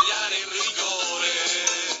a sbagliare il rigore.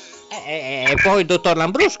 E poi il dottor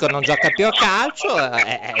Lambrusco non gioca più a calcio,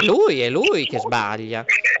 è lui che sbaglia.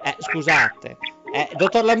 Scusate.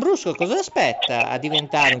 Dottor Lambrusco, cosa aspetta a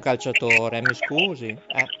diventare un calciatore? Mi scusi.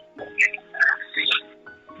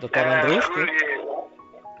 Dottor Lambrusco?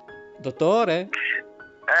 Dottore?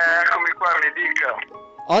 Eccomi qua, mi dica.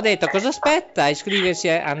 Ho detto, cosa aspetta a iscriversi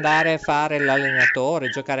a andare a fare l'allenatore,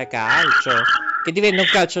 giocare a calcio? Che diventa un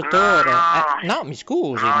calciatore? No, mi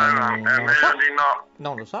scusi. Non lo so.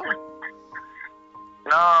 Non lo so.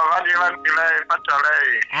 No, vadi avanti lei, faccia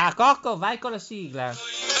lei. Ah, Cocco, vai con la sigla.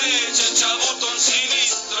 Invece c'ha avuto un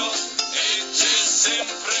sinistro e c'è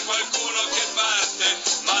sempre qualcuno che parte,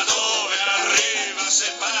 ma dove arriva se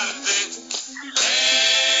parte?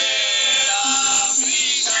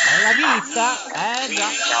 È la vita,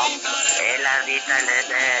 già. E la vita è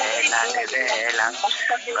bella,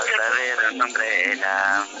 basta avere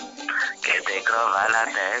un'ombrella che ti trova la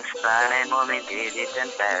testa nei momenti di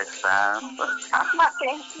tempesta.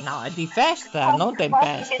 No, è di festa, non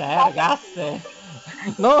tempesta, ragazze.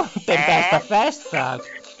 Non tempesta, festa.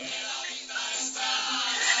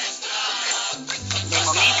 Nei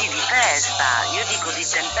momenti di festa, io dico di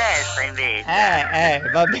tempesta invece.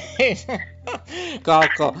 Va bene.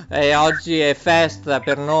 Cocco, oggi è festa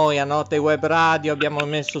per noi a Notte Web Radio, abbiamo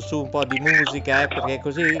messo su un po' di musica perché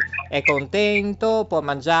così è contento, può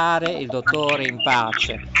mangiare il dottore in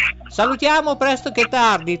pace. Salutiamo presto che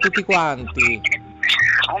tardi tutti quanti.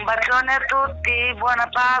 Un bacione a tutti, buona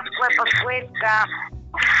Pasqua e Pasquetta.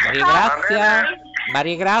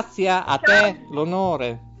 Maria Grazia, a te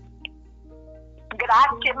l'onore.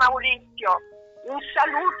 Grazie Maurizio, un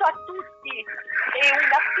saluto a tutti e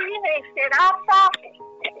una fine serata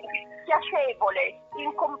piacevole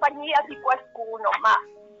in compagnia di qualcuno, ma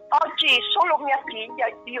oggi solo mia figlia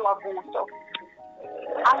io ho avuto,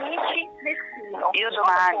 amici nessuno. Io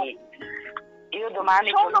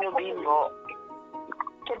domani con il mio bimbo,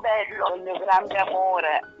 che bello, con il mio grande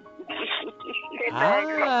amore. Che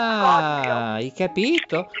bello. Hai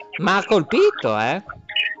capito? Ma ha colpito, Ha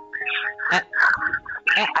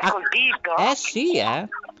colpito? Sì,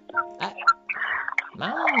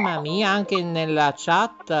 Mamma mia, anche nella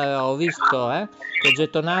chat ho visto, che è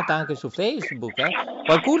gettonata anche su Facebook,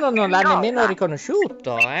 Qualcuno non l'ha nemmeno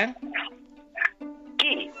riconosciuto,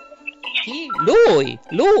 Chi?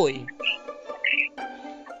 Lui.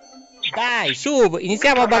 Dai, su,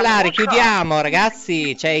 iniziamo a ballare, chiudiamo,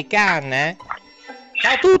 ragazzi, c'è il can,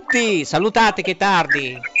 Ciao a tutti, salutate che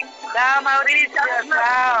tardi. Ciao Maurizio,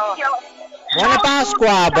 ciao. Buona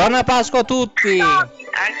Pasqua a tutti.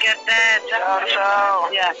 Anche a te, ciao.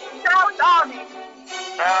 Ciao Tony.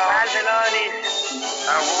 Salve Loni.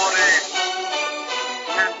 Auguri.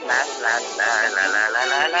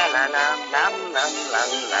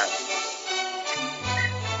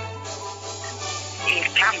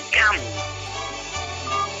 Il cam cam.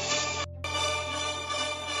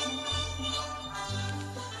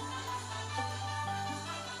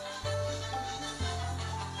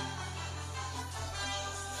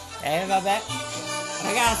 Vabbè,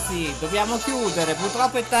 ragazzi, dobbiamo chiudere,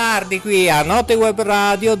 purtroppo è tardi qui a Notte Web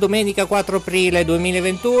Radio, domenica 4 aprile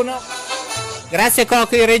 2021. Grazie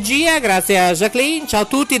Cocco in regia, grazie a Jacqueline, ciao a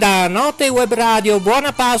tutti da Notte Web Radio,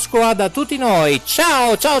 buona Pasqua da tutti noi,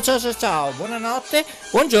 ciao, buonanotte,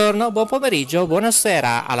 buongiorno, buon pomeriggio,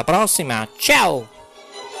 buonasera, alla prossima, ciao!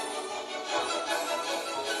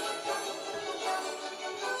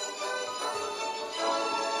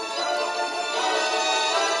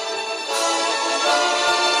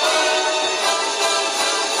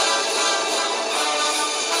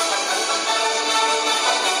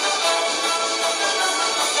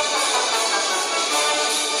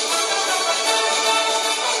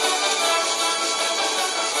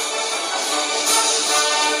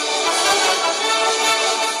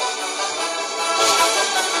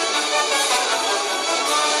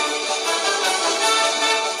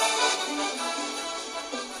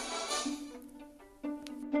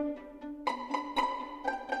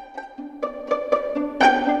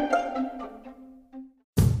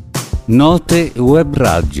 Note Web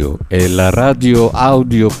Radio è la radio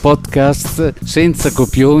audio podcast senza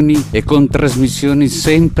copioni e con trasmissioni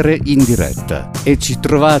sempre in diretta. E ci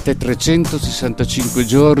trovate 365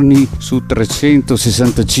 giorni su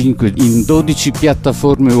 365 in 12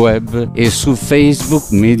 piattaforme web e su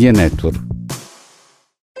Facebook Media Network.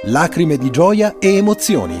 Lacrime di gioia e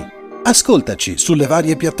emozioni. Ascoltaci sulle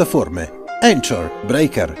varie piattaforme. Anchor,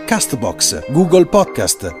 Breaker, Castbox, Google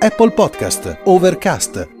Podcast, Apple Podcast,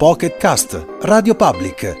 Overcast, Pocket Cast, Radio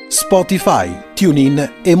Public, Spotify,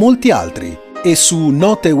 TuneIn e molti altri. E su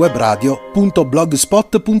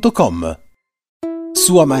notewebradio.blogspot.com.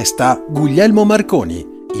 Sua Maestà Guglielmo Marconi,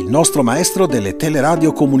 il nostro maestro delle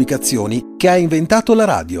teleradiocomunicazioni che ha inventato la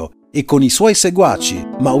radio, e con i suoi seguaci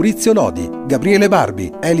Maurizio Lodi, Gabriele Barbi,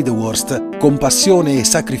 Eli The Worst, con passione e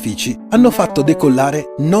sacrifici hanno fatto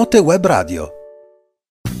decollare Note Web Radio.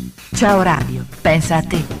 Ciao Radio, pensa a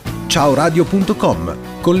te.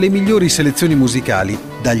 Ciaoradio.com, con le migliori selezioni musicali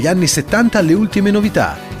dagli anni 70 alle ultime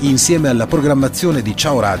novità, insieme alla programmazione di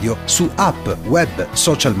Ciao Radio su app, web,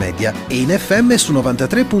 social media e in FM su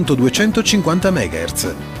 93.250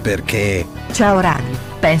 MHz. Perché Ciao Radio,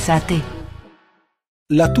 pensa a te.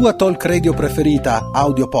 La tua talk radio preferita,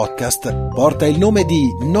 audio podcast, porta il nome di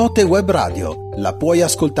Note Web Radio. La puoi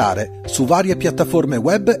ascoltare su varie piattaforme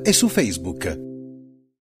web e su Facebook.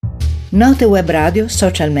 Note Web Radio,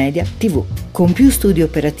 social media, TV. Con più studi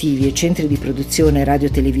operativi e centri di produzione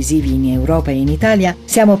radio-televisivi in Europa e in Italia,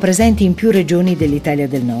 siamo presenti in più regioni dell'Italia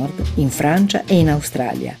del Nord, in Francia e in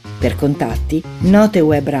Australia. Per contatti,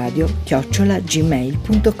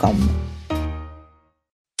 notewebradio@gmail.com.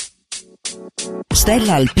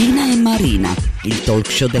 Stella Alpina e Marina, il talk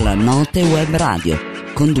show della Note Web Radio.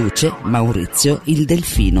 Conduce Maurizio il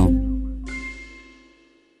Delfino.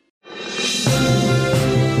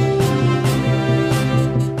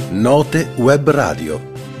 Note Web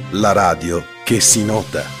Radio, la radio che si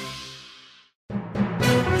nota.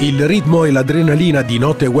 Il ritmo e l'adrenalina di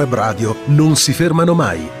Note Web Radio non si fermano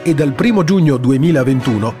mai e dal 1 giugno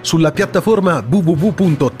 2021 sulla piattaforma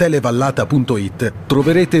www.televallata.it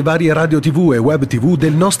troverete varie radio TV e web TV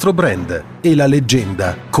del nostro brand e la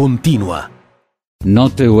leggenda continua.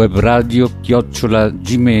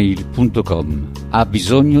 notewebradio@gmail.com. Ha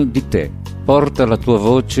bisogno di te. Porta la tua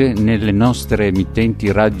voce nelle nostre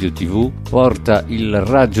emittenti radio TV, porta il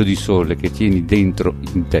raggio di sole che tieni dentro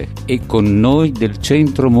in te e con noi del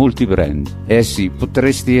centro multibrand. Sì,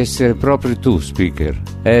 potresti essere proprio tu speaker.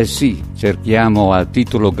 Sì, cerchiamo a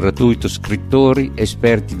titolo gratuito scrittori,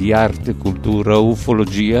 esperti di arte, cultura,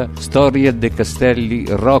 ufologia, storia dei castelli,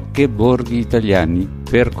 rocche, borghi italiani.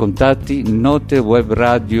 Per contatti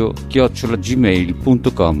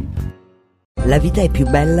notewebradio@gmail.com. La vita è più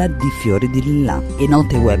bella di fiori di lilla e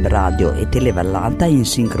Note Web Radio e Televallata in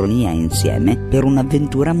sincronia insieme per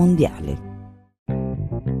un'avventura mondiale.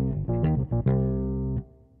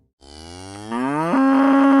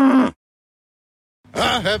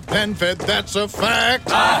 I have PenFed, that's a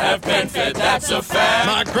fact. I have PenFed, that's a fact.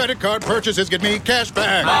 My credit card purchases get me cash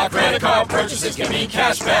back. My credit card purchases get me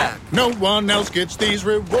cash back. No one else gets these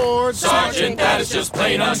rewards. Sergeant, that is just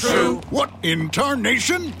plain untrue. What in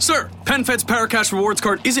tarnation? Sir, PenFed's Paracash Rewards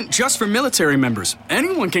Card isn't just for military members.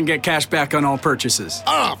 Anyone can get cash back on all purchases.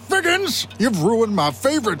 Ah, Figgins, you've ruined my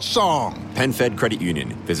favorite song. PenFed Credit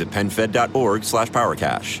Union. Visit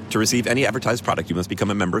penfed.org/powercash. To receive any advertised product, you must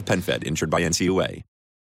become a member of PenFed, insured by NCUA.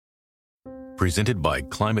 Presented by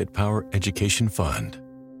Climate Power Education Fund.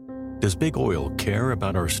 Does big oil care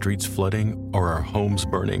about our streets flooding or our homes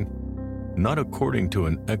burning? Not according to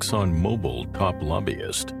an ExxonMobil top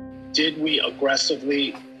lobbyist. Did we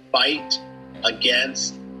aggressively fight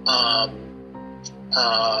against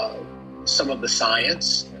some of the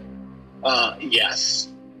science? Yes.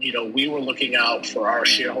 We were looking out for our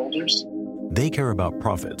shareholders. They care about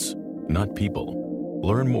profits, not people.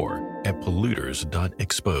 Learn more at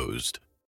polluters.exposed.